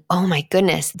saying, oh my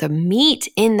goodness, the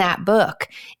meat in that book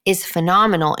is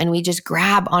phenomenal. And we just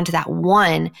grab onto that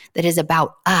one that is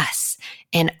about us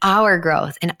and our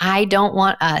growth. And I don't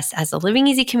want us as a Living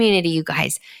Easy community, you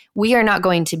guys, we are not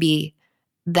going to be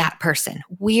that person.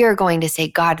 We are going to say,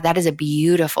 God, that is a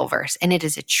beautiful verse and it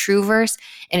is a true verse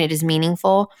and it is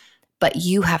meaningful, but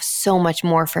you have so much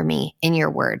more for me in your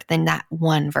word than that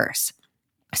one verse.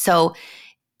 So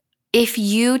if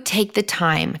you take the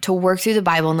time to work through the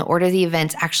Bible in the order the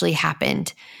events actually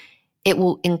happened, it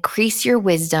will increase your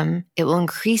wisdom, it will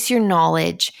increase your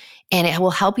knowledge, and it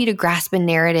will help you to grasp a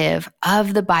narrative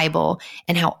of the Bible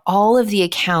and how all of the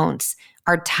accounts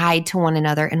are tied to one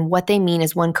another and what they mean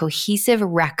as one cohesive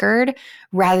record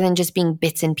rather than just being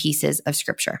bits and pieces of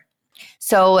scripture.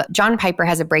 So John Piper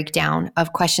has a breakdown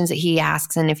of questions that he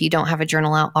asks. And if you don't have a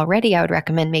journal out already, I would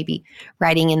recommend maybe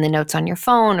writing in the notes on your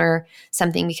phone or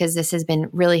something, because this has been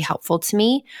really helpful to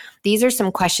me. These are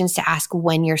some questions to ask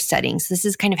when you're studying. So this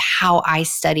is kind of how I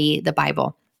study the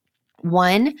Bible.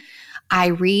 1, I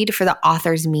read for the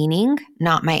author's meaning,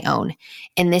 not my own.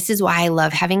 And this is why I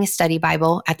love having a study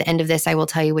Bible. At the end of this, I will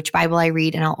tell you which Bible I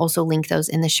read, and I'll also link those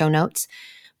in the show notes.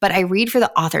 But I read for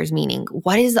the author's meaning.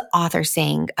 What is the author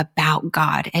saying about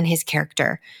God and his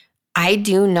character? I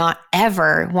do not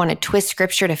ever want to twist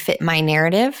scripture to fit my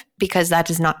narrative, because that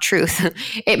is not truth.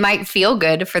 It might feel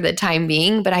good for the time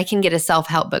being, but I can get a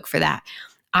self-help book for that.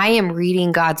 I am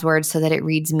reading God's word so that it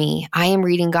reads me. I am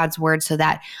reading God's word so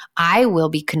that I will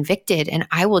be convicted and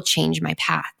I will change my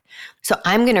path. So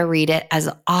I'm going to read it as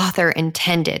the author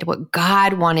intended, what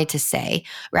God wanted to say,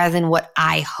 rather than what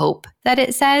I hope that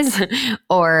it says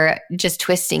or just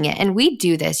twisting it. And we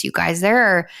do this, you guys. There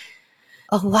are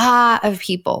a lot of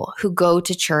people who go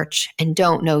to church and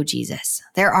don't know Jesus.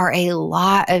 There are a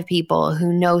lot of people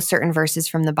who know certain verses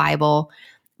from the Bible,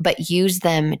 but use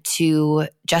them to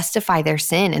justify their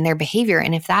sin and their behavior.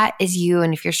 And if that is you,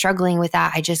 and if you're struggling with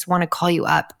that, I just want to call you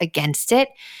up against it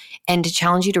and to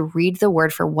challenge you to read the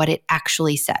word for what it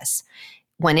actually says.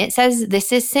 When it says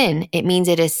this is sin, it means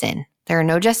it is sin. There are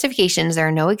no justifications. There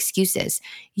are no excuses.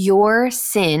 Your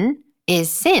sin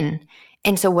is sin.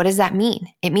 And so what does that mean?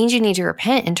 It means you need to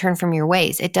repent and turn from your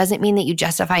ways. It doesn't mean that you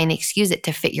justify and excuse it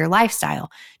to fit your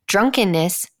lifestyle.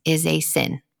 Drunkenness is a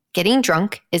sin. Getting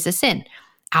drunk is a sin.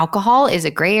 Alcohol is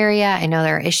a gray area. I know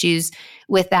there are issues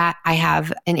with that. I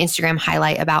have an Instagram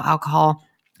highlight about alcohol.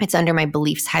 It's under my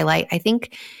beliefs highlight, I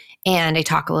think. And I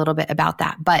talk a little bit about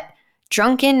that. But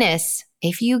drunkenness,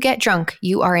 if you get drunk,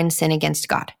 you are in sin against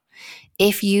God.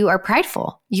 If you are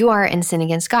prideful, you are in sin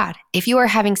against God. If you are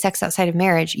having sex outside of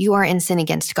marriage, you are in sin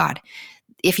against God.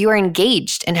 If you are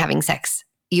engaged in having sex,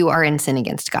 you are in sin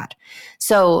against God.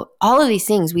 So all of these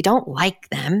things, we don't like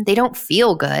them. They don't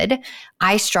feel good.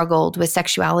 I struggled with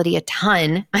sexuality a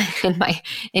ton in my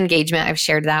engagement. I've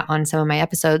shared that on some of my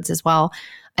episodes as well.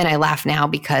 And I laugh now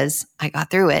because I got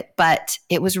through it, but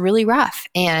it was really rough.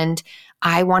 And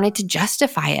I wanted to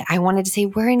justify it. I wanted to say,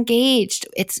 we're engaged.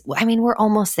 We're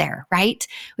almost there, right?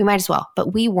 We might as well,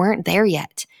 but we weren't there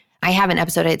yet. I have an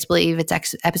episode, I believe it's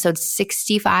episode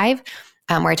 65,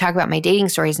 where I talk about my dating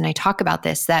stories. And I talk about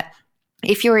this, that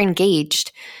if you're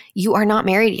engaged, you are not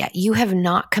married yet. You have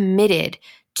not committed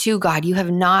to God. You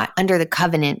have not under the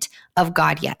covenant of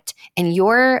God yet. And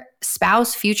your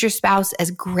spouse, future spouse, as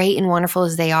great and wonderful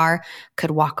as they are,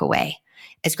 could walk away.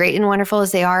 As great and wonderful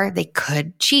as they are, they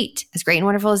could cheat. As great and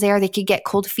wonderful as they are, they could get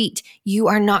cold feet. You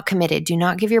are not committed. Do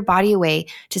not give your body away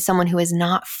to someone who is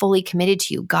not fully committed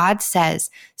to you. God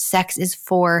says sex is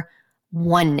for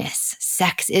oneness.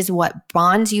 Sex is what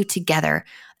bonds you together,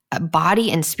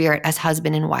 body and spirit, as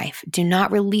husband and wife. Do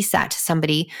not release that to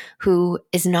somebody who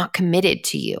is not committed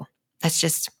to you. That's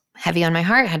just heavy on my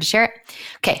heart. I had to share it.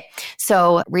 Okay,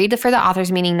 so read for the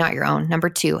author's meaning, not your own. Number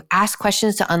 2, ask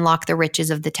questions to unlock the riches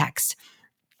of the text.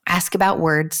 Ask about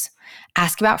words,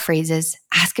 ask about phrases,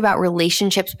 ask about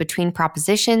relationships between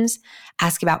propositions,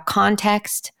 ask about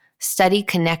context, study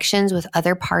connections with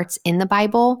other parts in the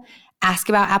Bible, ask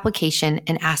about application,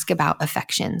 and ask about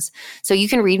affections. So you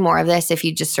can read more of this if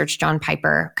you just search John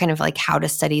Piper, kind of like how to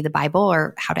study the Bible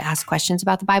or how to ask questions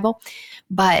about the Bible.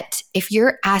 But if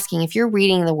you're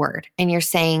reading the word and you're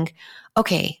saying,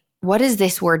 okay, what does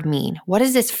this word mean? What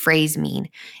does this phrase mean?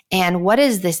 And what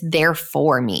does this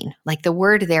therefore mean? Like the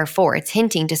word therefore, it's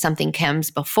hinting to something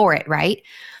comes before it, right?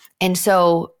 And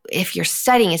so if you're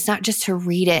studying, it's not just to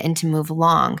read it and to move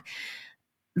along.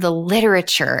 The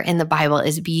literature in the Bible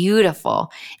is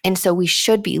beautiful. And so we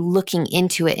should be looking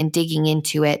into it and digging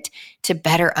into it to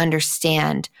better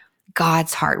understand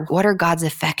God's heart. What are God's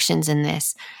affections in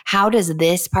this? How does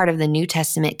this part of the New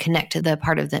Testament connect to the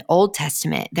part of the Old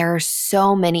Testament? There are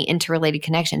so many interrelated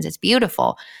connections. It's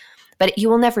beautiful, but you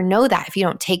will never know that if you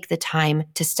don't take the time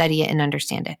to study it and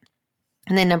understand it.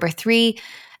 And then number 3,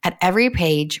 at every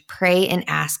page, pray and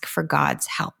ask for God's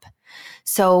help.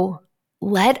 So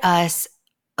let us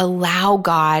allow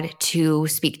God to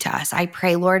speak to us. I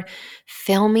pray, Lord,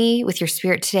 fill me with your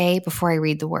spirit today before I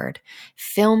read the word.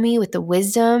 Fill me with the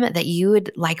wisdom that you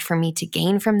would like for me to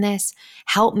gain from this.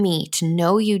 Help me to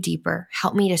know you deeper.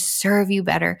 Help me to serve you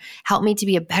better. Help me to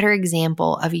be a better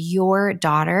example of your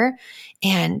daughter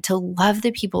and to love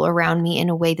the people around me in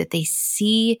a way that they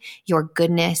see your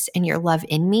goodness and your love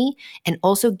in me. And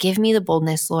also give me the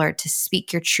boldness, Lord, to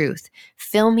speak your truth.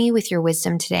 Fill me with your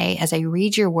wisdom today as I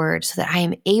read your word so that I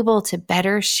am able to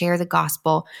better share the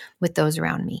gospel with those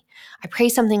around me. I pray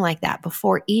something like that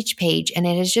before each page, and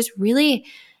it has just really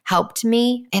helped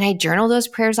me. And I journal those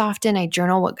prayers often. I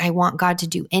journal what I want God to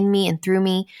do in me and through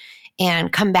me,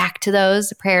 and come back to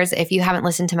those prayers. If you haven't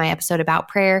listened to my episode about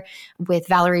prayer with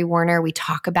Valerie Warner, we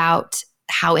talk about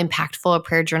how impactful a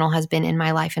prayer journal has been in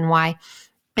my life and why.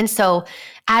 And so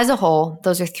as a whole,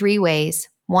 those are 3 ways.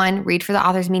 1, read for the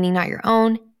author's meaning, not your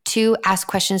own. 2, ask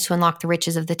questions to unlock the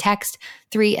riches of the text.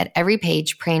 3, at every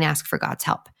page, pray and ask for God's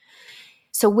help.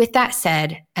 So with that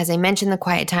said, as I mentioned, the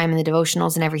quiet time and the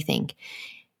devotionals and everything,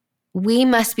 we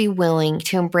must be willing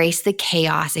to embrace the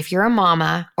chaos. If you're a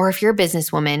mama or if you're a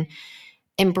businesswoman,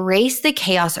 embrace the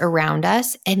chaos around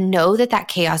us and know that that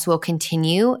chaos will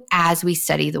continue as we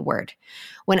study the word.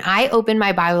 When I open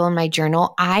my Bible and my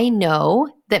journal, I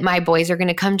know that my boys are going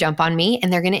to come jump on me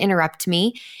and they're going to interrupt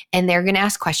me and they're going to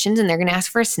ask questions and they're going to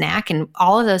ask for a snack and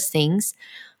all of those things,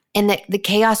 and that the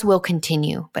chaos will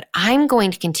continue. But I'm going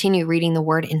to continue reading the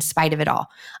word in spite of it all.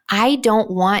 I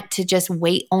don't want to just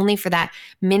wait only for that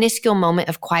minuscule moment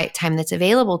of quiet time that's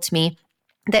available to me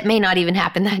that may not even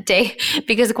happen that day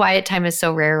because quiet time is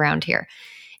so rare around here.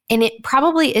 And it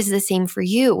probably is the same for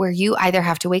you, where you either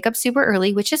have to wake up super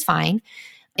early, which is fine.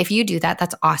 If you do that,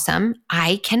 that's awesome.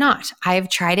 I cannot. I've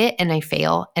tried it and I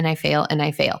fail and I fail and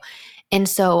I fail. And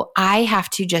so I have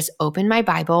to just open my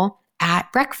Bible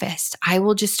at breakfast. I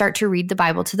will just start to read the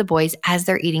Bible to the boys as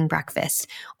they're eating breakfast,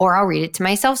 or I'll read it to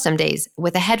myself some days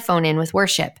with a headphone in with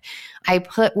worship. I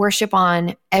put worship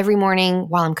on every morning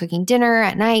while I'm cooking dinner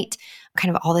at night,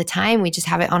 kind of all the time. We just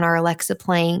have it on our Alexa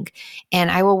playing, and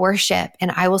I will worship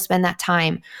and I will spend that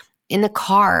time in the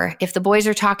car, if the boys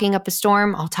are talking up a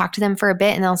storm, I'll talk to them for a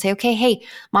bit and they'll say, okay, hey,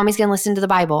 mommy's going to listen to the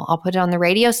Bible. I'll put it on the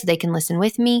radio so they can listen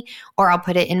with me, or I'll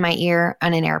put it in my ear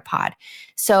on an AirPod.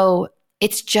 So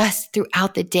it's just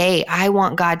throughout the day. I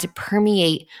want God to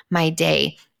permeate my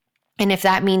day. And if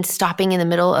that means stopping in the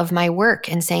middle of my work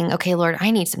and saying, okay, Lord, I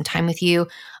need some time with you,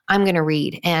 I'm going to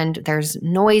read. And there's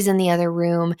noise in the other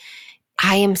room,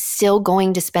 I am still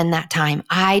going to spend that time.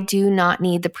 I do not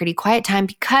need the pretty quiet time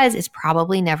because it's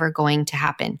probably never going to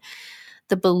happen.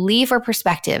 The belief or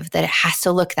perspective that it has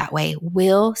to look that way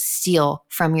will steal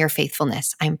from your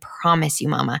faithfulness. I promise you,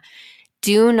 Mama.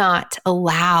 Do not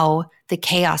allow the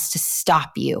chaos to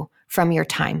stop you from your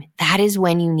time. That is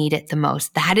when you need it the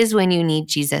most. That is when you need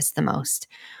Jesus the most.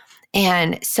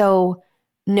 And so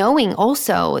knowing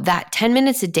also that 10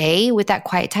 minutes a day with that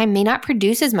quiet time may not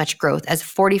produce as much growth as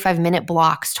 45-minute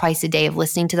blocks twice a day of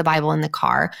listening to the Bible in the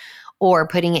car or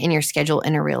putting it in your schedule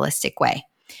in a realistic way.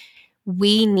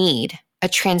 We need a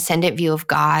transcendent view of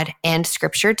God and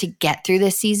scripture to get through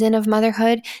this season of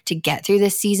motherhood, to get through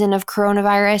this season of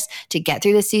coronavirus, to get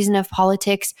through this season of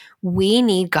politics. We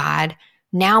need God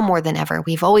now more than ever.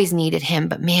 We've always needed him,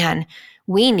 but man,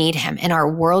 we need him and our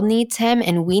world needs him,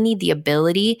 and we need the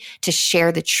ability to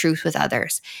share the truth with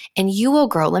others. And you will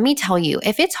grow. Let me tell you,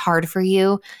 if it's hard for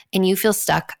you and you feel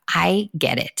stuck, I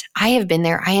get it. I have been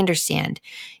there. I understand.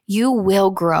 You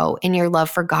will grow in your love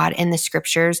for God and the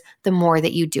scriptures the more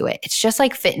that you do it. It's just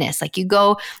like fitness. Like you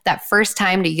go that first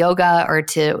time to yoga or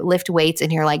to lift weights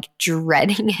and you're like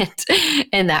dreading it.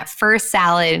 And that first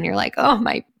salad and you're like, oh,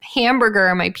 my hamburger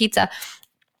or my pizza.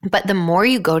 But the more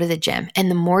you go to the gym and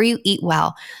the more you eat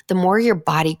well, the more your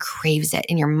body craves it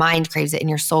and your mind craves it and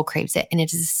your soul craves it. And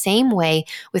it is the same way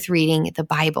with reading the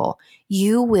Bible.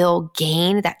 You will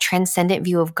gain that transcendent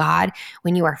view of God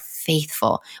when you are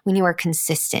faithful, when you are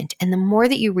consistent. And the more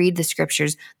that you read the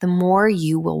scriptures, the more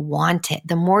you will want it,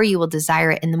 the more you will desire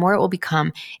it, and the more it will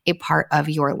become a part of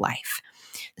your life.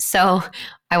 So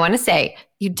I want to say,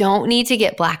 you don't need to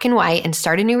get black and white and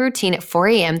start a new routine at 4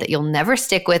 a.m. that you'll never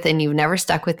stick with and you've never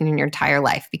stuck with in your entire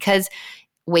life, because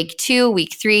week 2,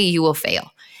 week 3, you will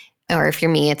fail. Or if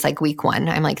you're me, it's like week 1.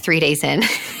 I'm like 3 days in.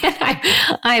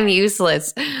 I'm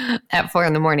useless at 4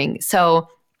 a.m. So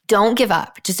don't give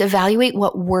up. Just evaluate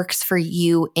what works for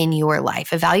you in your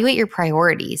life. Evaluate your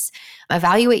priorities.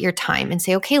 Evaluate your time and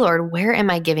say, okay, Lord, where am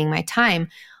I giving my time?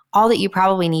 All that you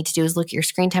probably need to do is look at your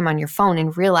screen time on your phone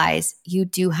and realize you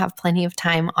do have plenty of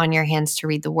time on your hands to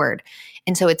read the word.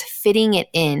 And so it's fitting it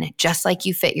in just like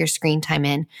you fit your screen time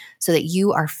in so that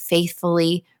you are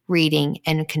faithfully reading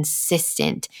and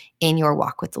consistent in your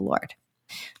walk with the Lord.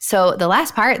 So the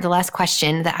last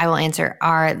question that I will answer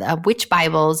are which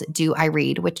Bibles do I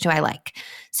read? Which do I like?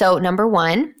 So number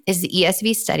 1 is the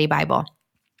ESV Study Bible.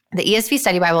 The ESV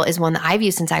Study Bible is one that I've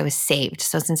used since I was saved.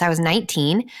 So since I was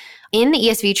 19, in the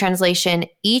ESV translation,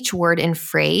 each word and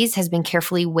phrase has been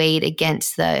carefully weighed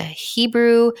against the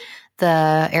Hebrew,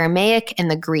 the Aramaic, and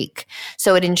the Greek.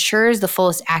 So it ensures the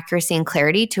fullest accuracy and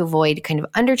clarity to avoid kind of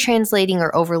undertranslating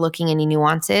or overlooking any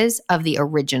nuances of the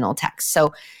original text.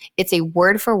 So it's a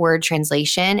word-for-word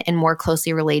translation and more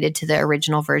closely related to the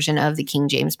original version of the King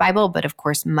James Bible, but of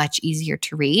course, much easier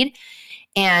to read.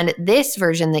 And this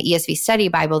version, the ESV Study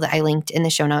Bible that I linked in the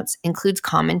show notes, includes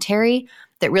commentary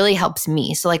that really helps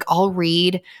me. So like I'll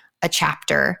read a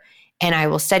chapter and I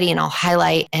will study and I'll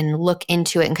highlight and look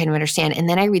into it and kind of understand. And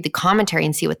then I read the commentary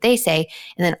and see what they say.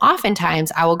 And then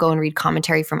oftentimes I will go and read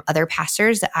commentary from other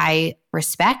pastors that I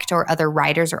respect or other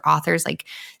writers or authors like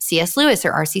C.S. Lewis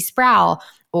or R.C. Sproul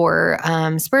or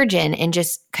Spurgeon, and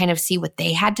just kind of see what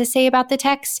they had to say about the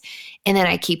text. And then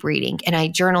I keep reading and I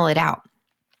journal it out.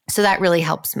 So that really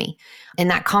helps me.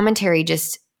 And that commentary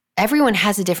everyone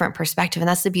has a different perspective. And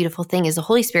that's the beautiful thing, is the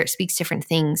Holy Spirit speaks different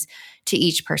things to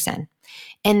each person.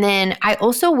 And then I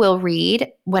also will read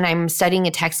when I'm studying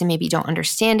a text and maybe don't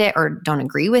understand it or don't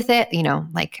agree with it,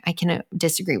 like I can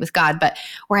disagree with God, but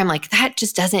where I'm like, that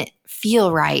just doesn't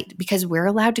feel right, because we're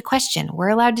allowed to question, we're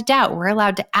allowed to doubt, we're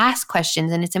allowed to ask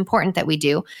questions. And it's important that we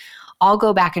do. I'll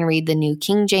go back and read the New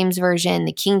King James Version,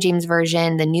 the King James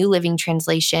Version, the New Living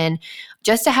Translation,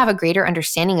 just to have a greater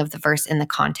understanding of the verse in the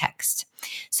context.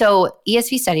 So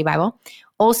ESV Study Bible.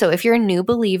 Also, if you're a new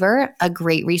believer, a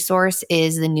great resource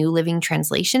is the New Living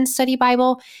Translation Study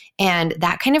Bible. And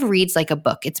that kind of reads like a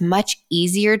book. It's much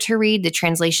easier to read. The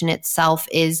translation itself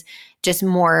is just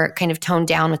more kind of toned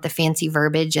down with the fancy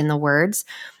verbiage and the words.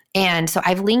 And so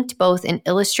I've linked both an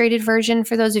illustrated version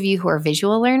for those of you who are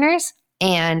visual learners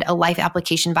and a life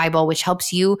application Bible, which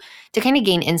helps you to kind of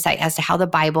gain insight as to how the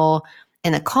Bible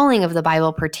and the calling of the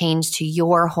Bible pertains to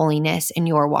your holiness and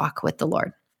your walk with the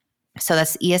Lord. So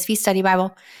that's the ESV Study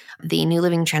Bible. the New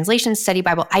Living Translation Study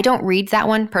Bible. I don't read that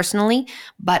one personally,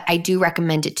 but I do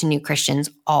recommend it to new Christians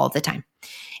all the time.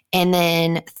 And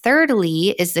then thirdly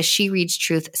is the She Reads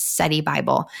Truth Study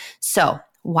Bible. So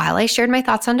while I shared my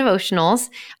thoughts on devotionals,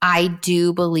 I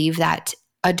do believe that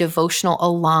a devotional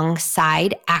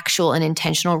alongside actual and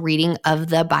intentional reading of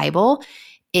the Bible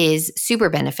is super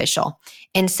beneficial.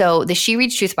 And so the She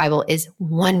Reads Truth Bible is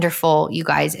wonderful, you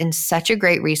guys, and such a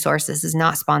great resource. This is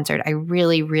not sponsored. I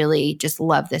really, really just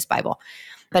love this Bible.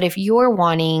 But if you're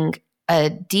wanting a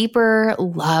deeper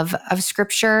love of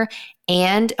Scripture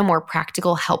and a more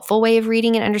practical, helpful way of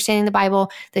reading and understanding the Bible,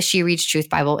 the She Reads Truth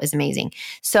Bible is amazing.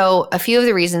 So a few of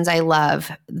the reasons I love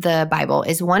the Bible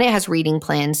is one, it has reading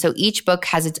plans. So each book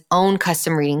has its own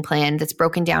custom reading plan that's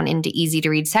broken down into easy to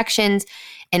read sections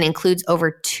and includes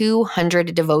over 200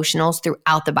 devotionals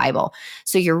throughout the Bible.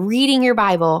 So you're reading your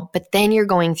Bible, but then you're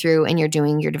going through and you're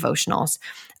doing your devotionals.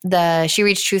 The She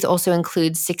Reads Truth also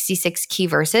includes 66 key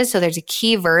verses. So there's a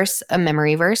key verse, a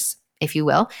memory verse, if you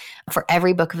will, for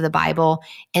every book of the Bible.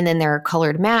 And then there are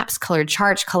colored maps, colored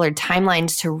charts, colored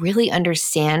timelines to really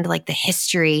understand like the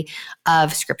history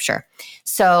of Scripture.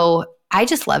 So I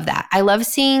just love that. I love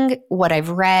seeing what I've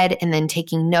read and then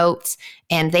taking notes.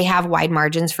 And they have wide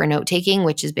margins for note taking,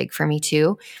 which is big for me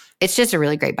too. It's just a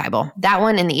really great Bible. That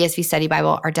one and the ESV Study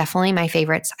Bible are definitely my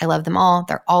favorites. I love them all.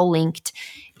 They're all linked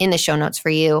in the show notes for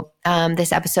you.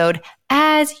 This episode,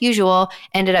 as usual,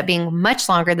 ended up being much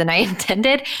longer than I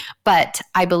intended, but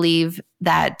I believe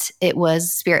that it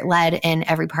was Spirit-led and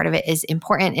every part of it is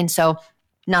important. And so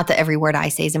not that every word I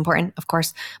say is important, of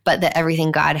course, but that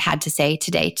everything God had to say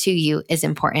today to you is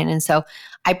important. And so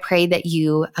I pray that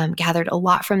you gathered a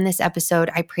lot from this episode.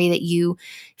 I pray that you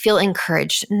feel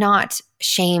encouraged, not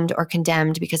shamed or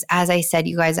condemned, because as I said,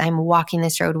 you guys, I'm walking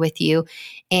this road with you.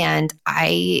 And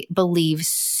I believe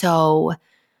so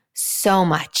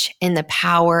much in the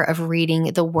power of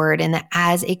reading the Word, and that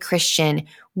as a Christian,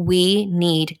 we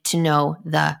need to know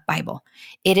the Bible.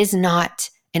 It is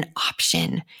not an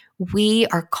option. We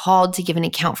are called to give an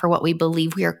account for what we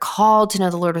believe. We are called to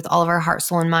know the Lord with all of our heart,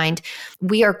 soul, and mind.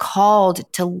 We are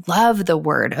called to love the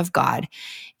Word of God.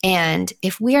 And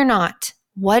if we are not,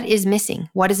 what is missing?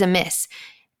 What is amiss?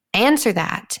 Answer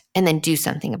that and then do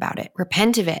something about it.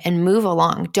 Repent of it and move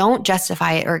along. Don't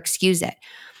justify it or excuse it.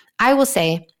 I will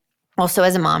say also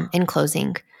as a mom, in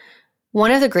closing, one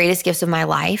of the greatest gifts of my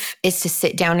life is to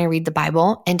sit down and read the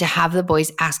Bible and to have the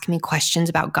boys ask me questions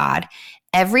about God.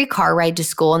 Every car ride to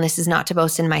school, and this is not to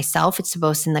boast in myself, it's to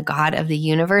boast in the God of the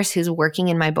universe who's working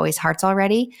in my boys' hearts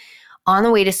already. On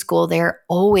the way to school, they're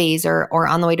always, or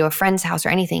on the way to a friend's house or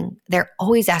anything, they're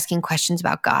always asking questions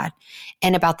about God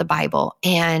and about the Bible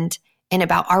and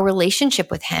about our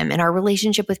relationship with Him and our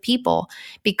relationship with people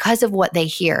because of what they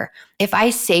hear. If I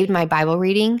saved my Bible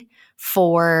reading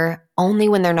for only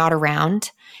when they're not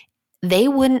around, they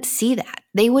wouldn't see that.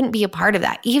 They wouldn't be a part of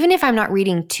that. Even if I'm not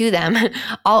reading to them,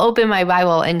 I'll open my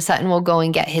Bible and Sutton will go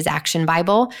and get his Action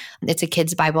Bible. It's a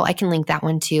kid's Bible. I can link that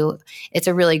one too. It's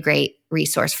a really great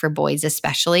resource for boys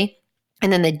especially.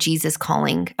 And then the Jesus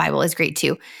Calling Bible is great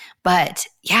too. But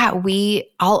yeah,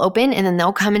 I'll open and then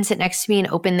they'll come and sit next to me and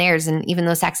open theirs. And even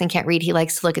though Saxon can't read, he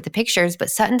likes to look at the pictures,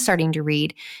 but Sutton's starting to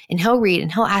read and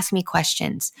he'll ask me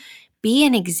questions. Be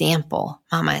an example,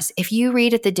 mamas. If you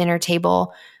read at the dinner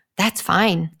table, that's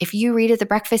fine. If you read at the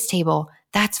breakfast table,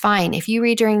 that's fine. If you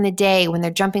read during the day when they're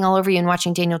jumping all over you and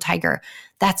watching Daniel Tiger,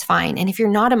 that's fine. And if you're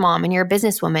not a mom and you're a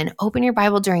businesswoman, open your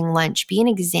Bible during lunch. Be an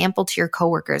example to your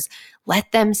coworkers.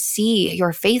 Let them see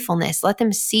your faithfulness. Let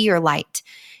them see your light.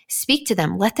 Speak to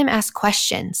them. Let them ask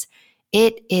questions.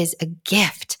 It is a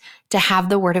gift to have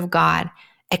the Word of God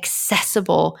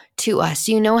accessible to us.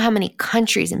 You know how many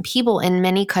countries and people in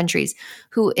many countries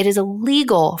who it is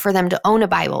illegal for them to own a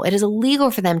Bible. It is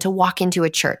illegal for them to walk into a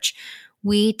church.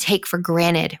 We take for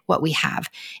granted what we have.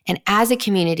 And as a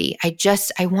community,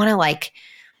 I want to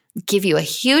give you a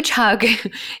huge hug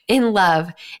in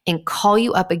love and call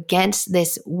you up against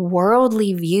this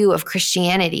worldly view of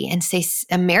Christianity and say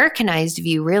Americanized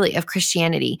view really of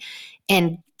Christianity,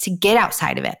 and to get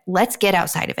outside of it. Let's get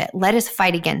outside of it. Let us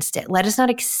fight against it. Let us not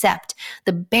accept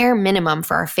the bare minimum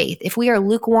for our faith. If we are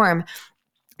lukewarm,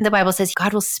 the Bible says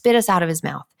God will spit us out of His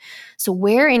mouth. So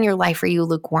where in your life are you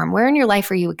lukewarm? Where in your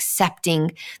life are you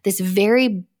accepting this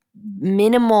very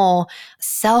minimal,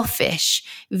 selfish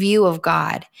view of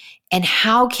God? And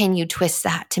how can you twist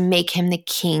that to make Him the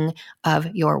king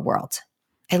of your world?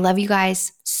 I love you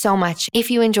guys so much. If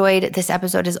you enjoyed this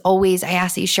episode, as always, I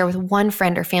ask that you share with one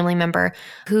friend or family member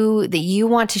that you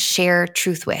want to share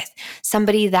truth with,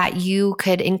 somebody that you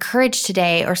could encourage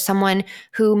today, or someone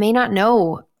who may not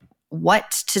know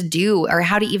what to do or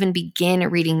how to even begin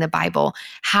reading the Bible,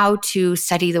 how to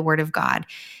study the Word of God.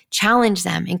 Challenge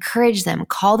them, encourage them,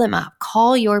 call them up,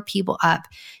 call your people up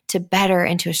to better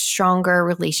and to a stronger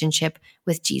relationship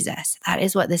with Jesus. That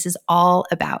is what this is all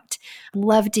about.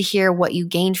 Love to hear what you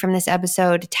gained from this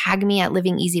episode. Tag me at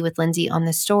Living Easy with Lindsay on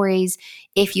the stories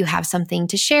if you have something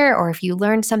to share or if you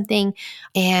learned something.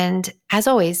 And as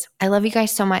always, I love you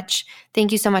guys so much.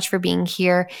 Thank you so much for being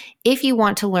here. If you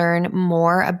want to learn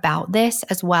more about this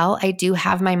as well, I do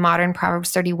have my Modern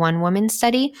Proverbs 31 Women's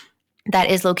Study that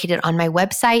is located on my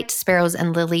website,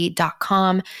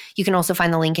 sparrowsandlily.com. You can also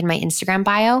find the link in my Instagram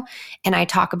bio. And I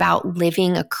talk about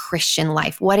living a Christian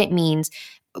life, what it means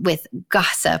with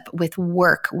gossip, with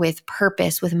work, with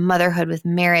purpose, with motherhood, with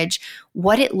marriage,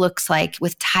 what it looks like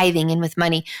with tithing and with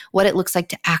money, what it looks like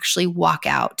to actually walk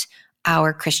out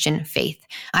our Christian faith.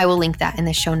 I will link that in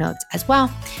the show notes as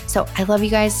well. So I love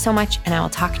you guys so much, and I will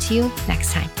talk to you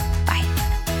next time. Bye.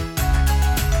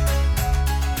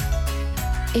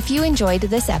 If you enjoyed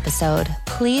this episode,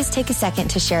 please take a second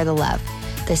to share the love.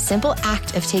 The simple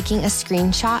act of taking a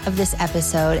screenshot of this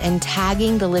episode and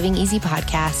tagging the Living Easy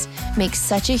podcast makes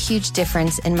such a huge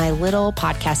difference in my little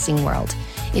podcasting world.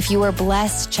 If you were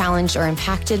blessed, challenged, or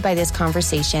impacted by this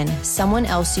conversation, someone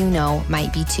else you know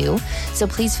might be too. So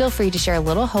please feel free to share a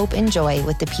little hope and joy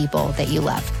with the people that you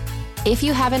love. If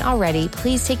you haven't already,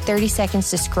 please take 30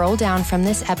 seconds to scroll down from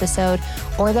this episode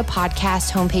or the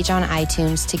podcast homepage on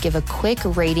iTunes to give a quick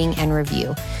rating and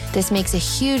review. This makes a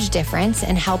huge difference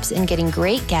and helps in getting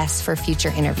great guests for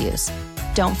future interviews.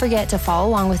 Don't forget to follow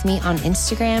along with me on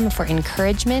Instagram for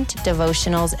encouragement,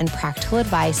 devotionals, and practical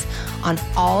advice on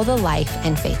all the life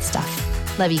and faith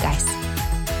stuff. Love you guys.